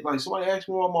shit! Like somebody asked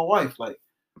me about my wife. Like,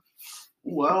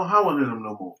 ooh, I don't have one of them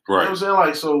no more. Right. You know what I'm saying?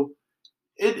 Like, so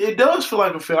it does feel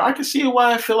like a failure. I can see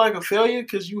why I feel like a failure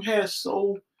because you had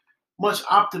so much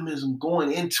optimism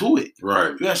going into it.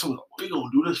 Right. You had we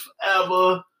gonna do this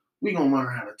forever. We gonna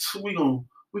learn how to.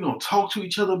 We gonna talk to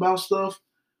each other about stuff.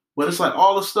 But it's like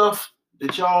all the stuff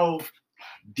that y'all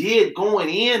did going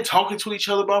in, talking to each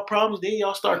other about problems. Then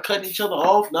y'all start cutting each other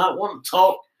off, not wanting to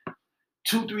talk.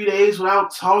 2-3 days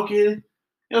without talking. You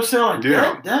know what I'm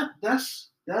saying? Like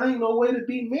that ain't no way to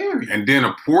be married. And then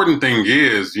important thing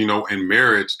is, you know, in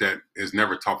marriage that is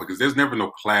never taught because there's never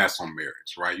no class on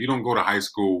marriage, right? You don't go to high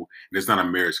school and there's not a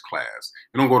marriage class.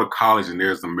 You don't go to college and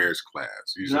there's a marriage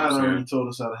class. You see God already told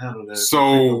us how to handle that.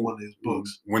 So one of his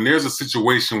books. When there's a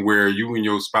situation where you and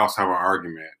your spouse have an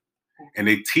argument and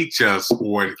they teach us,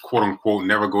 or quote unquote,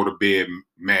 never go to bed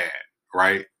mad,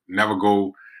 right? Never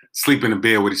go sleep in the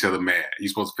bed with each other mad. You're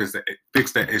supposed to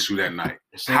fix that issue that night.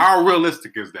 How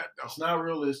realistic is that, though? It's not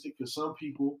realistic because some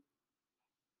people,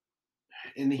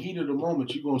 in the heat of the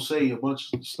moment, you're going to say a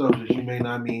bunch of stuff that you may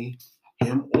not mean,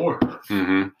 him or her.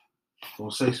 Mm-hmm. Going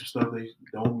to say some stuff they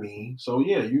don't mean. So,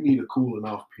 yeah, you need a cooling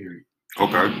off period.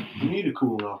 Okay. You need a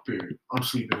cooling off period. I'm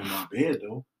sleeping in my bed,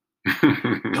 though.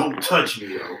 Don't touch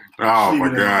me, yo. Oh my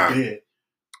Sleeping God. in my bed,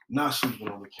 not sleeping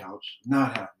on the couch, not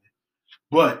happening.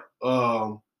 But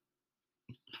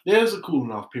there's a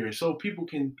cooling off period, so people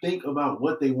can think about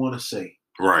what they want to say,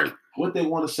 Right. what they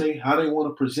want to say, how they want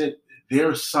to present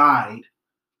their side.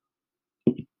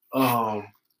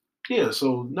 Yeah.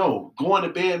 So no, going to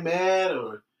bed mad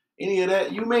or any of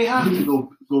that, you may have to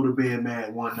go to bed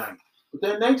mad one night. But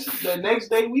that next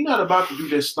day, we not about to do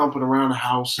that stumping around the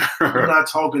house. You're not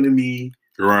talking to me.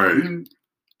 Right.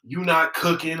 You not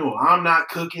cooking or I'm not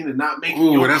cooking and not making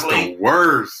Ooh, your that's plate. the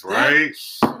worst, right?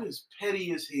 That shit is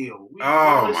petty as hell.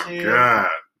 Oh my God.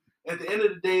 At the end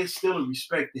of the day, it's still a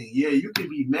respect thing. Yeah, you can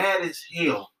be mad as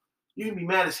hell. You can be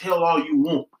mad as hell all you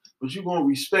want, but you're gonna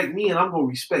respect me and I'm gonna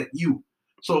respect you.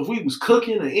 So if we was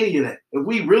cooking or any of that, if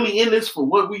we really in this for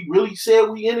what we really said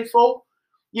we in it for,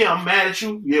 yeah, I'm mad at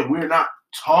you. Yeah, we're not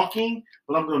talking,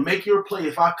 but I'm gonna make your plate.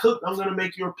 If I cook, I'm gonna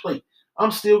make your plate. I'm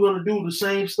still gonna do the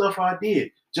same stuff I did.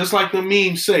 Just like the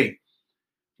memes say,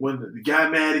 when the guy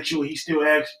mad at you and he still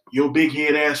asks, your big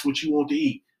head asks what you want to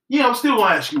eat. Yeah, I'm still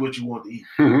gonna ask you what you want to eat.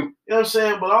 You know what I'm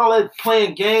saying? But all that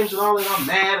playing games and all that, I'm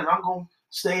mad and I'm gonna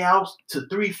stay out to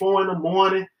 3, 4 in the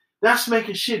morning. That's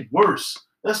making shit worse.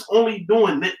 That's only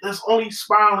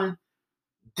spiraling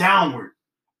downward.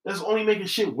 That's only making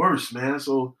shit worse, man.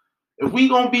 So if we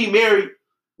gonna be married,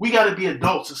 we gotta be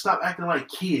adults and stop acting like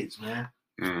kids, man.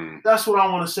 That's what I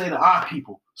want to say to our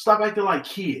people. Stop acting like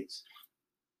kids.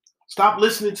 Stop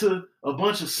listening to a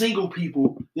bunch of single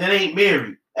people that ain't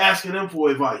married, asking them for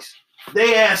advice.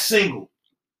 They ass single.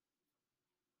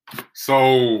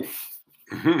 So,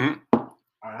 all right,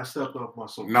 I stepped off my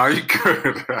soap. No, you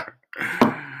good.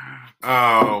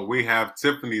 We have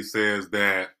Tiffany says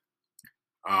that.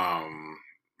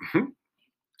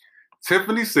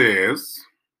 Tiffany says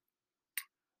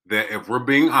that if we're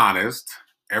being honest,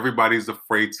 everybody's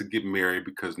afraid to get married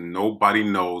because nobody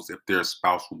knows if their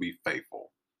spouse will be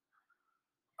faithful.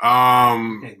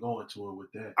 Can't go into it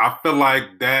with that. I feel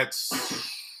like that's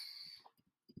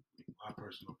my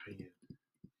personal opinion.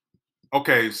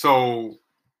 Okay, so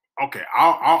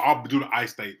I'll do the I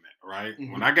statement, right?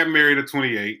 Mm-hmm. When I got married at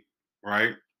 28,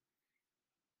 right?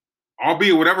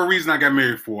 Albeit whatever reason I got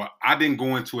married for, I didn't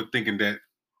go into it thinking that,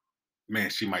 man,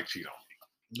 she might cheat on me.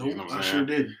 Nope, you know I sure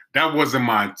didn't. That wasn't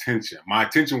my intention. My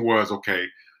intention was, okay,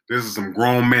 this is some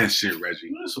grown man shit, Reggie.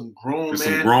 This is some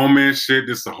grown man shit.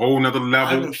 This is a whole nother level.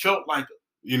 I haven't felt like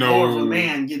more of a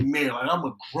man getting married. Like I'm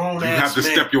a grown ass man. You have to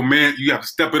step your man. You have to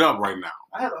step it up right now.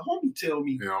 I had a homie tell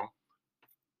me,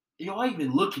 I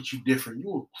even look at you different.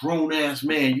 You a grown ass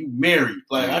man. You married.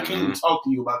 Like I can't even talk to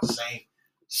you about the same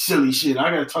silly shit. I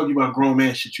gotta talk to you about grown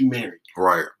man shit. You married.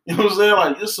 Right. You know what I'm saying?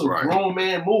 Like it's a grown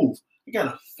man move. I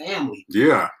got a family.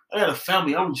 Yeah. I got a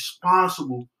family. I'm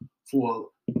responsible for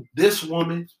this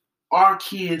woman, our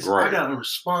kids. Right. I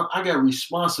got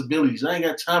responsibilities. I ain't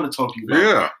got time to talk to you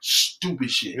about stupid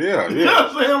shit. Yeah. You know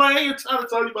what I'm saying? Like, I ain't got time to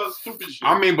talk to you about stupid shit.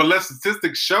 I mean, but let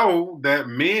statistics show that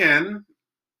men,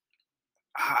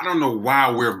 I don't know why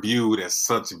we're viewed as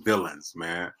such villains,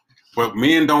 man. But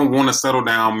men don't want to settle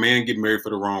down. Men get married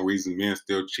for the wrong reason. Men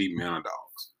still cheat. Men are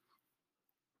dogs.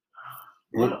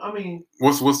 Well, I mean,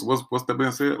 what's that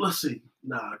being said? Let's see.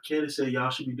 Nah, Candace said y'all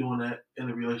should be doing that in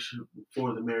a relationship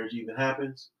before the marriage even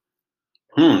happens.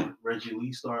 Reggie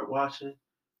Lee started watching.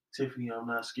 Tiffany, I'm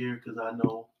not scared because I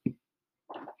know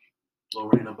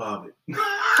Lorena Bobbitt.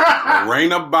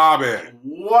 Lorena Bobbitt.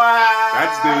 Wow.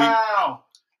 That's deep.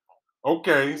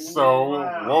 Okay, so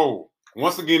whoa.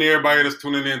 Once again, everybody that's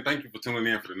tuning in, thank you for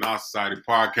tuning in for the Nas Society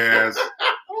podcast.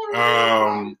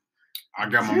 I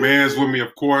got my mans with me,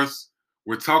 of course.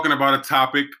 We're talking about a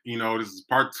topic. This is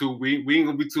part 2. We ain't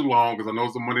gonna be too long because I know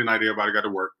it's a Monday night. Everybody got to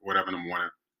work, whatever in the morning.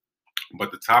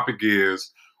 But the topic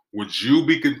is: would you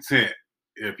be content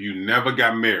if you never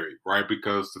got married? Right?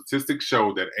 Because statistics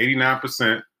show that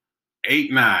 89%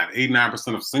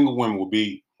 of single women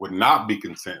would not be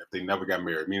content if they never got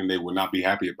married, meaning they would not be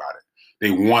happy about it.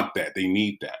 They want that. They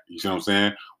need that. You see what I'm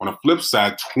saying? On the flip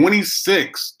side,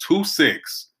 26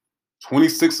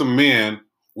 of men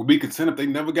will be content if they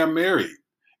never got married.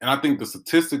 And I think the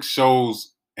statistics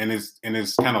shows and it's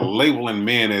kind of labeling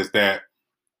men as that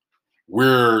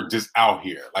we're just out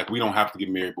here. Like we don't have to get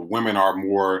married, but women are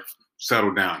more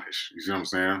settled downish. You see what I'm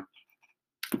saying?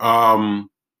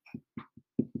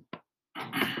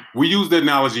 We use the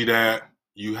analogy that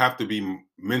you have to be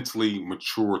mentally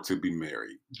mature to be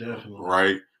married. Definitely.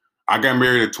 Right? I got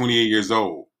married at 28 years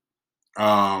old.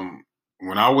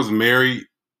 When I was married,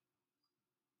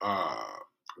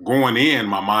 going in,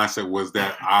 my mindset was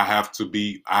that I have to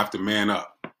man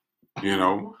up.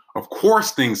 Of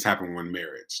course things happen during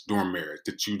marriage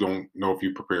that you don't know if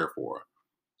you prepare for.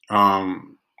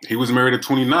 He was married at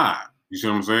 29. You see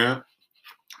what I'm saying?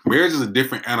 Marriage is a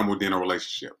different animal than a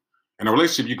relationship. In a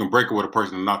relationship, you can break up with a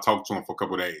person and not talk to them for a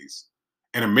couple of days.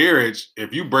 In a marriage,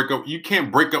 if you break up, you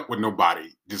can't break up with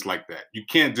nobody just like that. You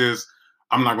can't just,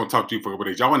 I'm not going to talk to you for a couple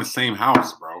of days. Y'all in the same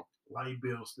house, bro. Light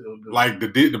bills still due. Like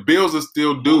the bills are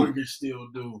still due. Mortgage still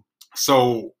due.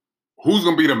 So who's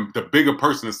going to be the bigger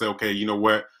person to say, okay, you know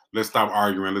what? Let's stop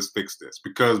arguing. Let's fix this.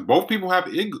 Because both people have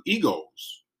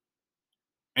egos.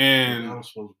 And I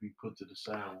was supposed to be put to the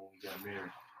side when we got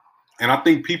married. And I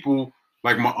think people,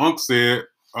 like my uncle said,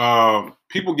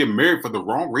 people get married for the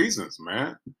wrong reasons,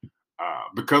 man.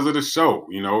 Because of the show,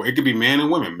 you know, it could be men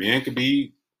and women. Men could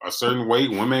be a certain way.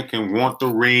 Women can want the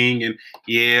ring and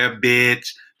yeah, bitch,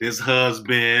 this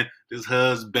husband,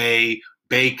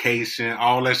 vacation,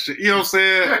 all that shit. You know what I'm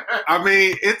saying? I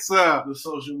mean, it's the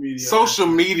social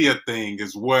media thing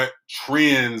is what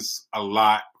trends a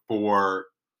lot for.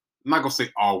 I'm not gonna say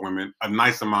all women, a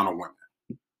nice amount of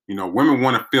women. You know, women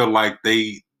want to feel like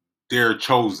they're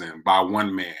chosen by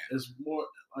one man. It's more,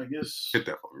 I guess. Hit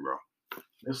that for me, bro.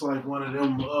 It's like one of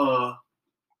them.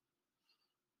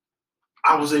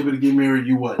 I was able to get married.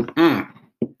 You wasn't.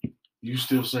 You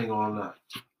still single or not?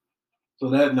 So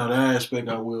that aspect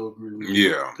I will agree with.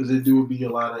 Yeah. Because it do be a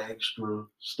lot of extra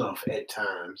stuff at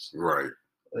times. Right.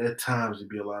 At times it'd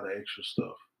be a lot of extra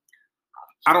stuff.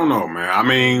 I don't know, man. I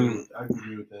mean, I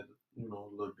agree with that. You know,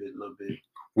 a little bit.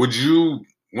 Would you?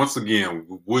 Once again,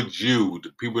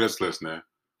 the people that's listening,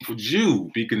 would you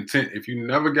be content if you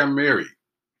never got married?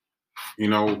 You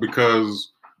know,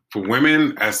 because for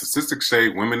women, as statistics say,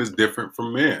 women is different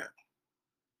from men.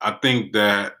 I think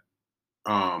that,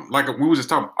 like we were just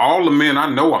talking, all the men I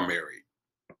know are married.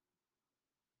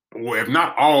 Well, if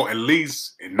not all, at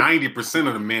least 90%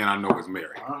 of the men I know is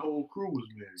married. Our whole crew was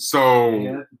married. So we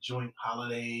had joint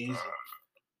holidays.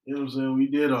 You know what I'm saying? We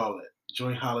did all that.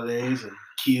 Joint holidays and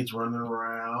kids running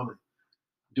around and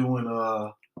doing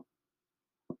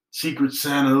Secret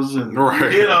Santas and right. we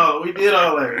did all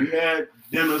that. We had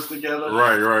dinners together.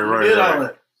 Right. We did all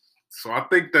that. So I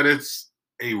think that it's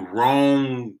a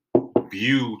wrong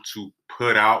view to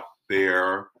put out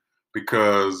there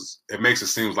because it makes it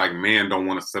seem like men don't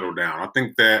want to settle down. I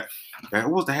think that what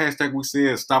was the hashtag we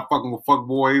said? Stop fucking with fuck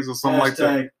boys or something like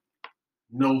that.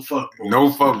 No fuck boys.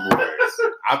 No fuck boys.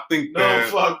 I think that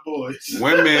fuck boys.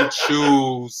 Women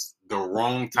choose the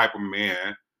wrong type of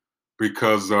man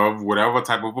because of whatever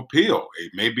type of appeal.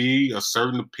 It may be a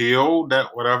certain appeal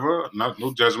that whatever,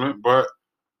 no judgment, but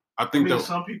I think that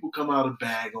some people come out of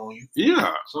bag on you.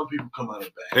 Yeah. Some people come out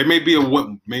of bag. It may be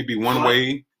one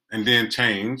way and then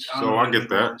change. So I get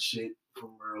that. Shit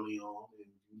from early on, and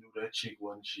you knew that chick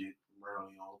wasn't shit from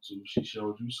early on too. She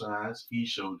showed you signs. He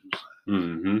showed you signs.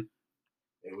 Mm-hmm.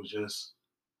 It was just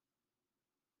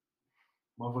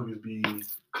motherfuckers be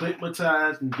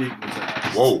clickmatized and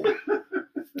digmatized. Whoa.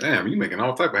 Damn, you making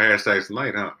all type of hashtags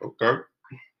tonight, huh? Okay.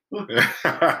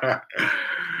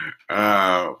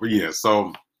 But yeah,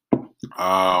 so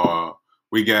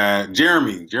we got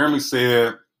Jeremy. Jeremy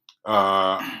said,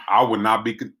 I would not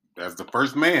be, that's the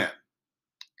first man.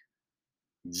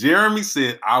 Jeremy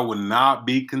said, I would not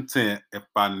be content if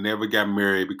I never got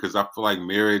married because I feel like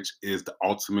marriage is the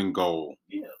ultimate goal.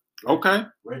 Yeah. Okay.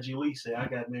 Reggie Lee said, I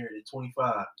got married at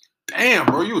 25. Damn,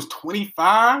 bro, you was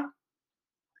 25?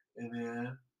 And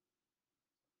then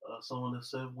someone that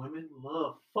said women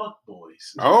love fuck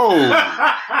boys. Oh.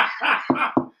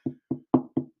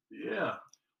 Yeah.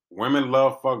 Women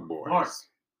love fuck boys. Mark.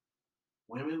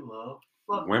 Women love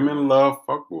fuck Women love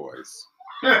fuck boys.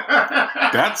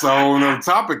 That's a whole nother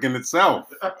topic in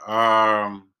itself.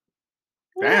 Damn.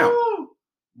 Woo!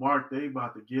 Mark, they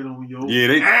about to get on your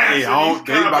they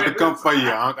about to come for you.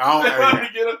 They about to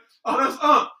get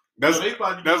that's they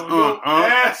about to get on your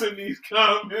ass in these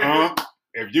comments.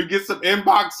 If you get some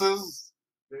inboxes,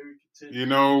 very content, you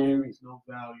know, carries no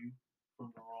value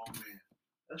from the wrong man.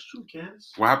 That's true,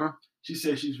 Candace. What happened? She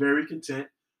said she's very content.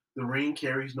 The ring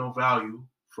carries no value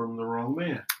from the wrong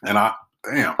man. And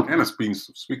Anna speaking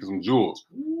some jewels.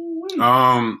 It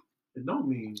don't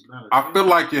mean not I feel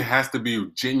like it has to be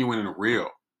genuine and real.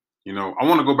 You know, I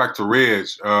want to go back to Reg.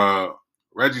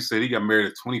 Reggie said he got married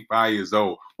at 25 years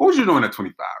old. What was you doing at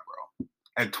 25, bro?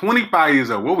 At 25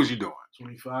 years old, what was you doing?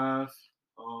 25.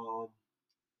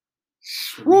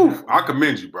 Woo! I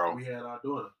commend you, bro. We had our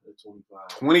daughter at 25.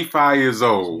 25 years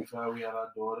old. 25, we had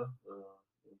our daughter. You know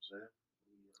what I'm saying?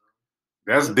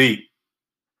 That's deep.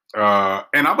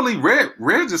 And I believe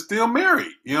Reg is still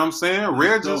married. You know what I'm saying?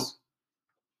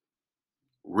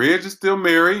 Reg is still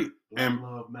married.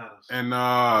 Love matters. And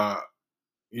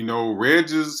you know,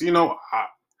 Reg is, you know,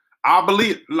 I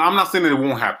believe, I'm not saying that it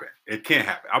won't happen. It can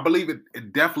happen. I believe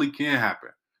it definitely can happen.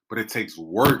 But it takes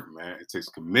work, man. It takes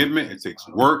commitment. It takes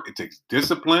work. It takes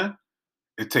discipline.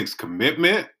 It takes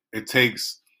commitment.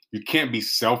 You can't be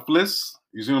selfless.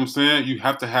 You see what I'm saying? You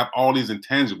have to have all these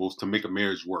intangibles to make a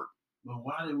marriage work. But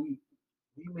why did we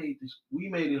made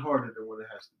it harder than what it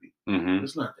has to be. Mm-hmm.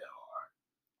 It's not that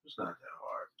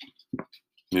hard.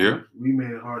 Yeah. We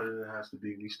made it harder than it has to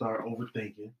be. We start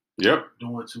overthinking. Yep.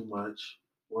 Doing too much.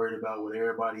 Worried about what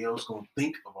everybody else gonna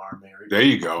think of our marriage. There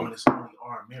you go. When it's only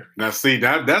our marriage. Now see,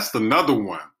 that's another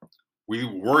one. We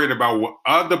worried about what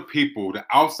other people, the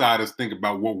outsiders, think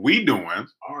about what we doing.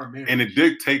 Our marriage. And it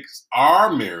dictates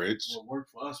our marriage. What work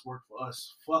for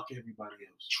us. Fuck everybody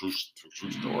else. True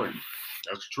story.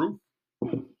 That's true.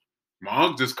 My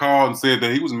uncle just called and said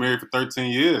that he was married for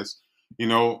 13 years. You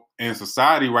know, in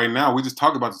society right now, we just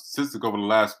talked about the statistic over the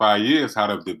last 5 years, how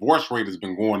the divorce rate has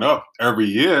been going up every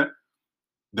year.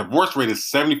 Divorce rate is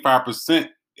 75%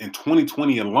 in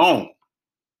 2020 alone.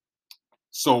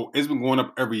 So it's been going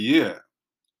up every year.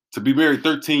 To be married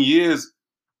 13 years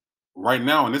right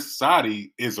now in this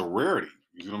society is a rarity.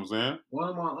 You see what I'm saying? One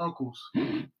of my uncles,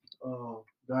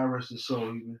 God rest his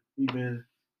soul, he been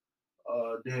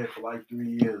dead for like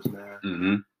 3 years, man.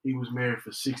 Mm-hmm. He was married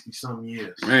for 60-some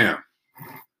years. Man.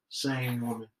 Same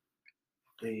woman.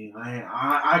 And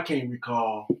I can't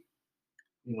recall,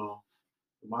 you know,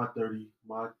 my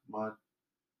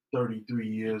 33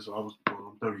 years, I'm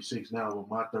 36 now, but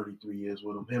my 33 years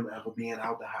with him ever being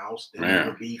out the house, them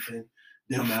ever beefing,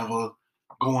 them ever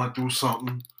going through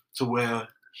something to where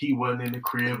he wasn't in the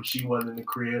crib, she wasn't in the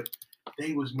crib.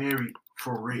 They was married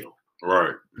for real.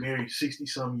 Right. Married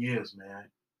 60-some years, man.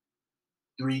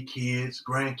 3 kids,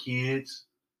 grandkids,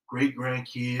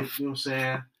 great-grandkids, you know what I'm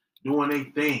saying? Doing their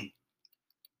thing.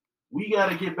 We got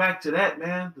to get back to that,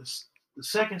 man. The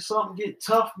second something get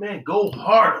tough, man, go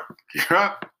harder.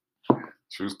 Yeah.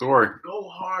 True story. Go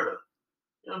harder.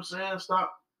 You know what I'm saying?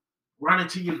 Stop running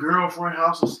to your girlfriend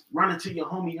house, running to your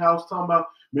homie house, talking about,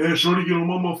 man, shorty get on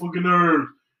my motherfucking nerves.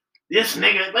 This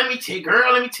nigga, let me tell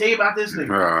you about this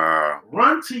nigga.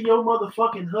 Run to your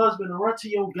motherfucking husband and run to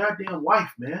your goddamn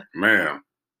wife, man. Man.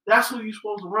 That's who you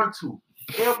supposed to run to.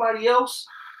 Everybody else,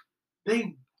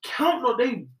 they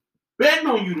betting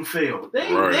on you to fail.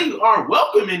 They are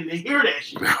welcoming to hear that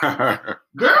shit.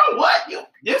 Girl, what?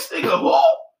 This nigga who?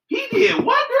 He did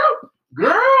what, girl?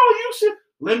 Girl, you should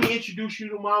let me introduce you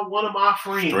to one of my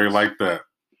friends. Straight like that.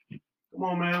 Come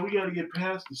on, man. We gotta get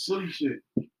past the silly shit.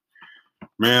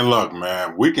 Man, look,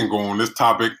 man, we can go on this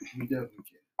topic We definitely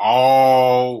can.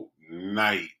 all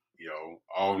night, yo.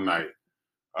 All night.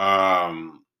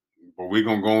 But we're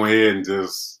gonna go ahead and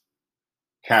just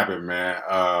cap it, man.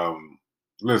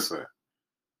 Listen,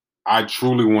 I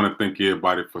truly want to thank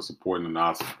everybody for supporting the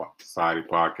Nas Society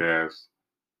podcast.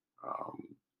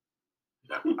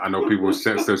 I know people are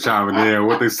still chiming in.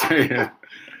 What they saying?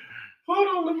 Hold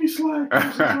on, let me slide.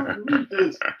 Read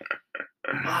this.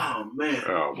 Oh, man.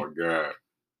 Oh, my God.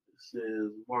 It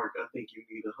says, Mark, I think you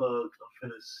need a hug. I'm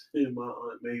finna send my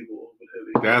Aunt Mabel over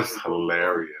there. That's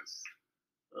hilarious.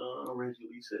 Reggie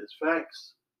Lee says,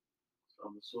 facts.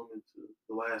 I'm assuming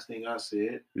the last thing I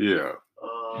said. Yeah.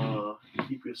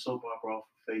 Keep your soap opera off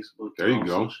of Facebook. There you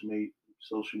go.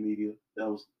 Social media. That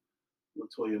was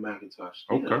Latoya McIntosh.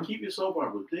 Okay. Yeah, keep your soap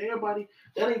opera. Everybody,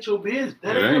 that ain't your business.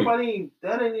 That ain't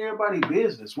everybody's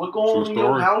business. What going on in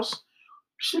your house?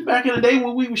 Shit, back in the day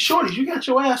when we were shorties, you got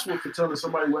your ass whooped for telling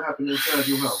somebody what happened inside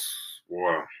your house.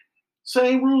 Wow.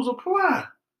 Same rules apply.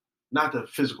 Not the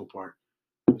physical part.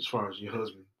 As far as your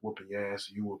husband whooping your ass,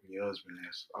 or you whooping your husband's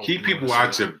ass. Keep people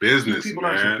out your business,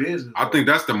 man. I think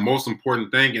that's the most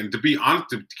important thing. And to be honest,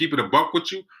 to keep it a buck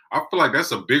with you, I feel like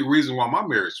that's a big reason why my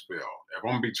marriage failed. If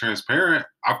I'm gonna be transparent,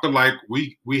 I feel like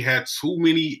we had too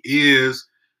many ears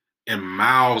and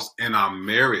mouths in our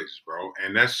marriage, bro.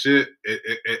 And that shit,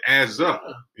 it adds up.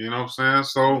 You know what I'm saying?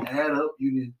 So add up.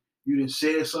 You didn't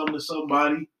say something to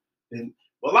somebody, and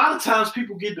a lot of times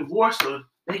people get divorced or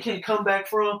they can't come back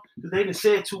from because they done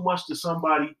said too much to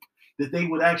somebody that they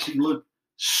would actually look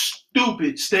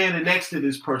stupid standing next to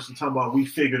this person talking about we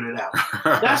figured it out.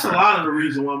 That's a lot of the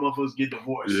reason why motherfuckers get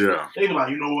divorced. Yeah. They be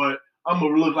like, you know what? I'm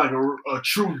going to look like a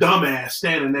true dumbass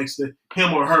standing next to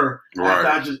him or her after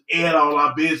I just aired all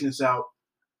our business out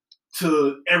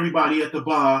to everybody at the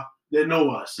bar that know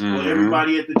us, or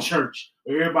everybody at the church,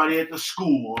 or everybody at the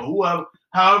school, or whoever,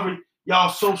 however y'all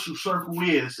social circle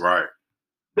is. Right.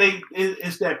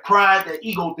 It's that pride, that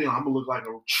ego thing. I'm gonna look like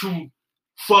a true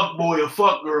fuck boy or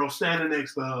fuck girl standing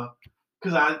next to her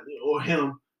because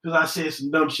I said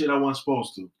some dumb shit I wasn't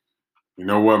supposed to. You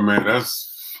know what, man?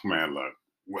 Look,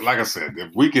 like I said,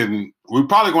 if we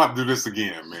probably gonna have to do this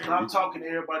again, man. Stop talking to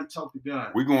everybody, talk to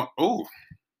God. We going,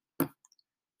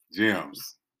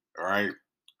 gems. All right.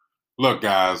 Look,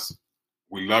 guys,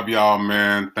 we love y'all,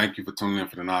 man. Thank you for tuning in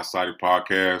for the Not Society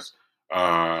podcast.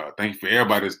 Thank you for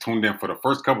everybody that's tuned in for the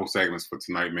first couple segments for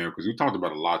tonight, man, because we talked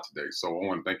about a lot today. So I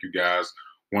want to thank you guys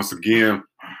once again.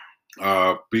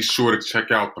 Be sure to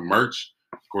check out the merch.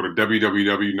 Go to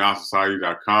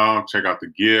www.notsociety.com. Check out the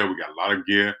gear. We got a lot of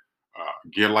gear.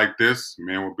 Gear like this,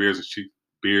 man, with beards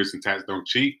and tats don't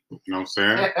cheat. You know what I'm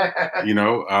saying?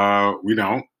 We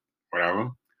don't.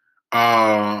 Whatever.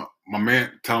 My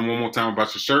man, tell him one more time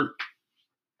about your shirt.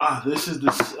 This is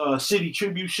the city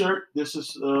tribute shirt. This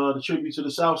is the tribute to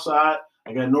the South Side.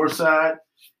 I got North Side,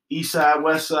 East Side,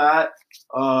 West Side.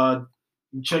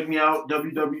 Check me out,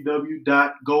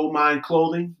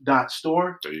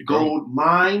 www.goldmindclothing.store. There you go.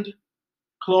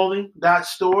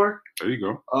 Goldmindclothing.store. There you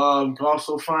go. You can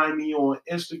also find me on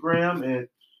Instagram at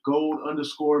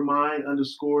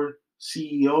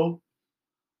gold_mind_CEO.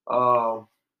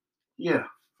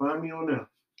 Find me on there.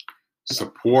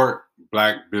 Support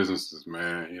Black businesses,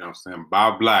 man. You know what I'm saying?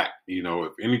 Buy Black.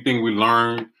 If anything we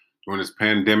learned during this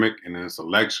pandemic and this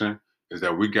election is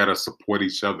that we got to support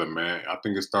each other, man. I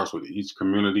think it starts with each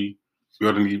community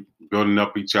building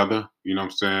up each other, you know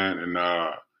what I'm saying? And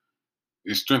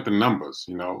it strengthens numbers,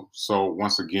 So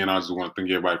once again, I just want to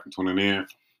thank everybody for tuning in.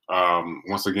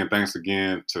 Once again, thanks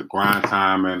again to Grind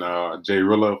Time and Jay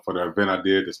Rilla for the event I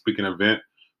did, the speaking event.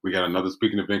 We got another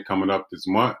speaking event coming up this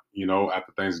month,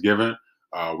 after Thanksgiving.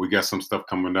 We got some stuff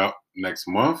coming up next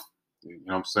month, you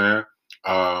know what I'm saying?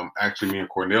 Actually, me and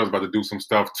Cornell's about to do some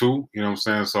stuff too, you know what I'm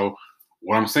saying? So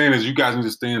what I'm saying is you guys need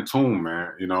to stay in tune,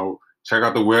 man. Check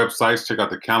out the websites, check out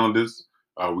the calendars.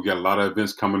 We got a lot of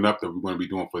events coming up that we're going to be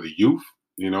doing for the youth.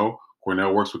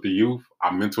 Cornell works with the youth. I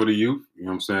mentor the youth, you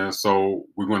know what I'm saying? So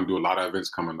we're going to do a lot of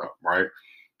events coming up, right?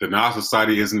 The Not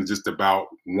Society isn't just about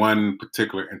one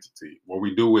particular entity. What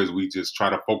we do is we just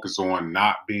try to focus on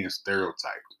not being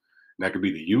stereotyped. That could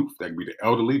be the youth, that could be the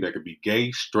elderly, that could be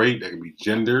gay, straight, that could be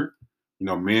gender,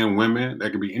 men, women,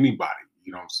 that could be anybody,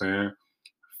 you know what I'm saying?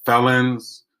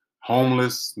 Felons,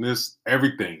 homelessness,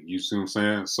 everything, you see what I'm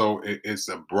saying? So it's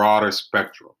a broader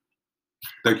spectrum.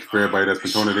 Thank you for everybody that's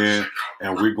been tuning in,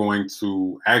 and we're going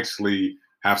to actually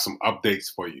have some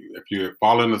updates for you. If you're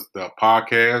following the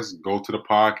podcast, go to the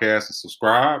podcast and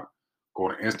subscribe. Go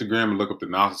to Instagram and look up the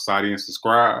Not Society and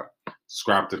subscribe.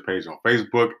 Subscribe to the page on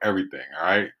Facebook, everything, all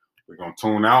right? We're going to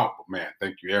tune out, but man,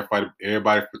 thank you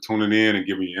everybody for tuning in and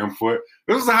giving your input.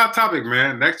 This is a hot topic,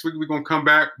 man. Next week we're going to come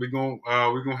back. We're going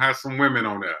to have some women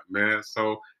on there, man.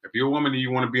 So if you're a woman and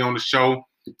you want to be on the show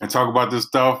and talk about this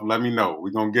stuff, let me know.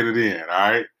 We're going to get it in, all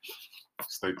right?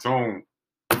 Stay tuned.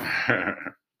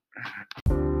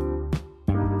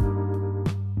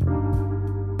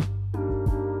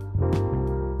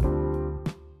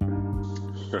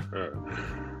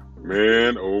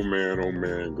 Man, oh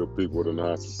man, good people of the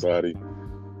Not Society.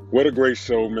 What a great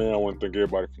show, man. I want to thank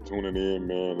everybody for tuning in,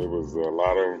 man. It was a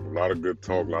lot of good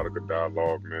talk, a lot of good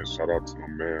dialogue, man. Shout out to my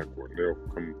man Cornell for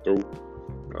coming through,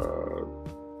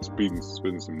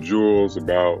 spitting some jewels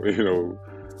about, the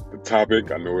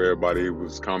topic. I know everybody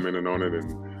was commenting on it,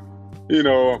 and,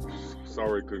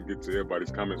 sorry I couldn't get to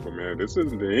everybody's comments, but man, this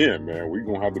isn't the end, man. We're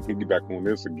going to have to piggyback on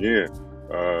this again.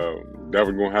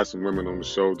 Definitely gonna have some women on the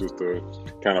show just to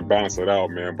kind of balance it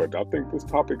out, man. But I think this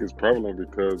topic is prevalent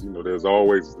because there's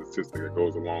always a statistic that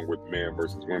goes along with men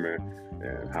versus women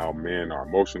and how men are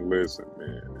emotionless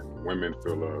and women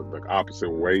feel the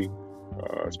opposite way,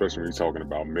 especially when you're talking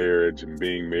about marriage and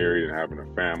being married and having a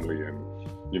family and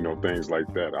things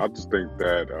like that. I just think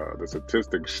that the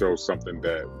statistics show something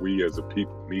that we as a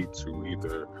people need to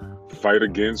either fight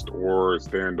against or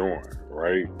stand on,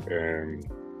 right? And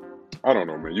I don't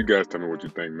know, man. You guys tell me what you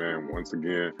think, man. Once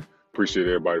again, appreciate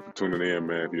everybody for tuning in,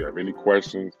 man. If you have any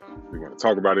questions, if you want to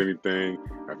talk about anything,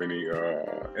 have any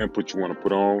input you want to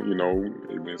put on,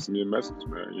 even send me a message,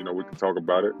 man. We can talk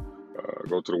about it.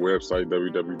 Go to the website,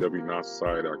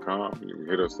 www.notsociety.com. You can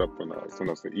hit us up and send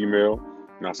us an email,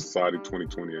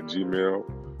 notsociety2020@gmail.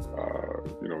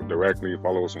 Directly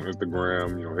follow us on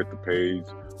Instagram, hit the page,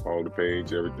 follow the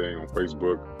page, everything on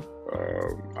Facebook.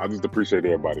 I just appreciate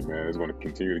everybody, man. It's going to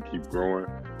continue to keep growing.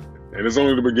 And it's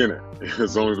only the beginning.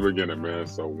 It's only the beginning, man.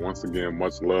 So once again,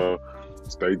 much love.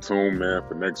 Stay tuned, man,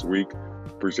 for next week.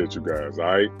 Appreciate you guys, all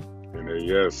right?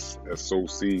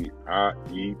 NASSOCIET.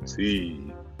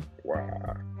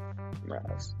 Wow.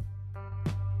 Nice.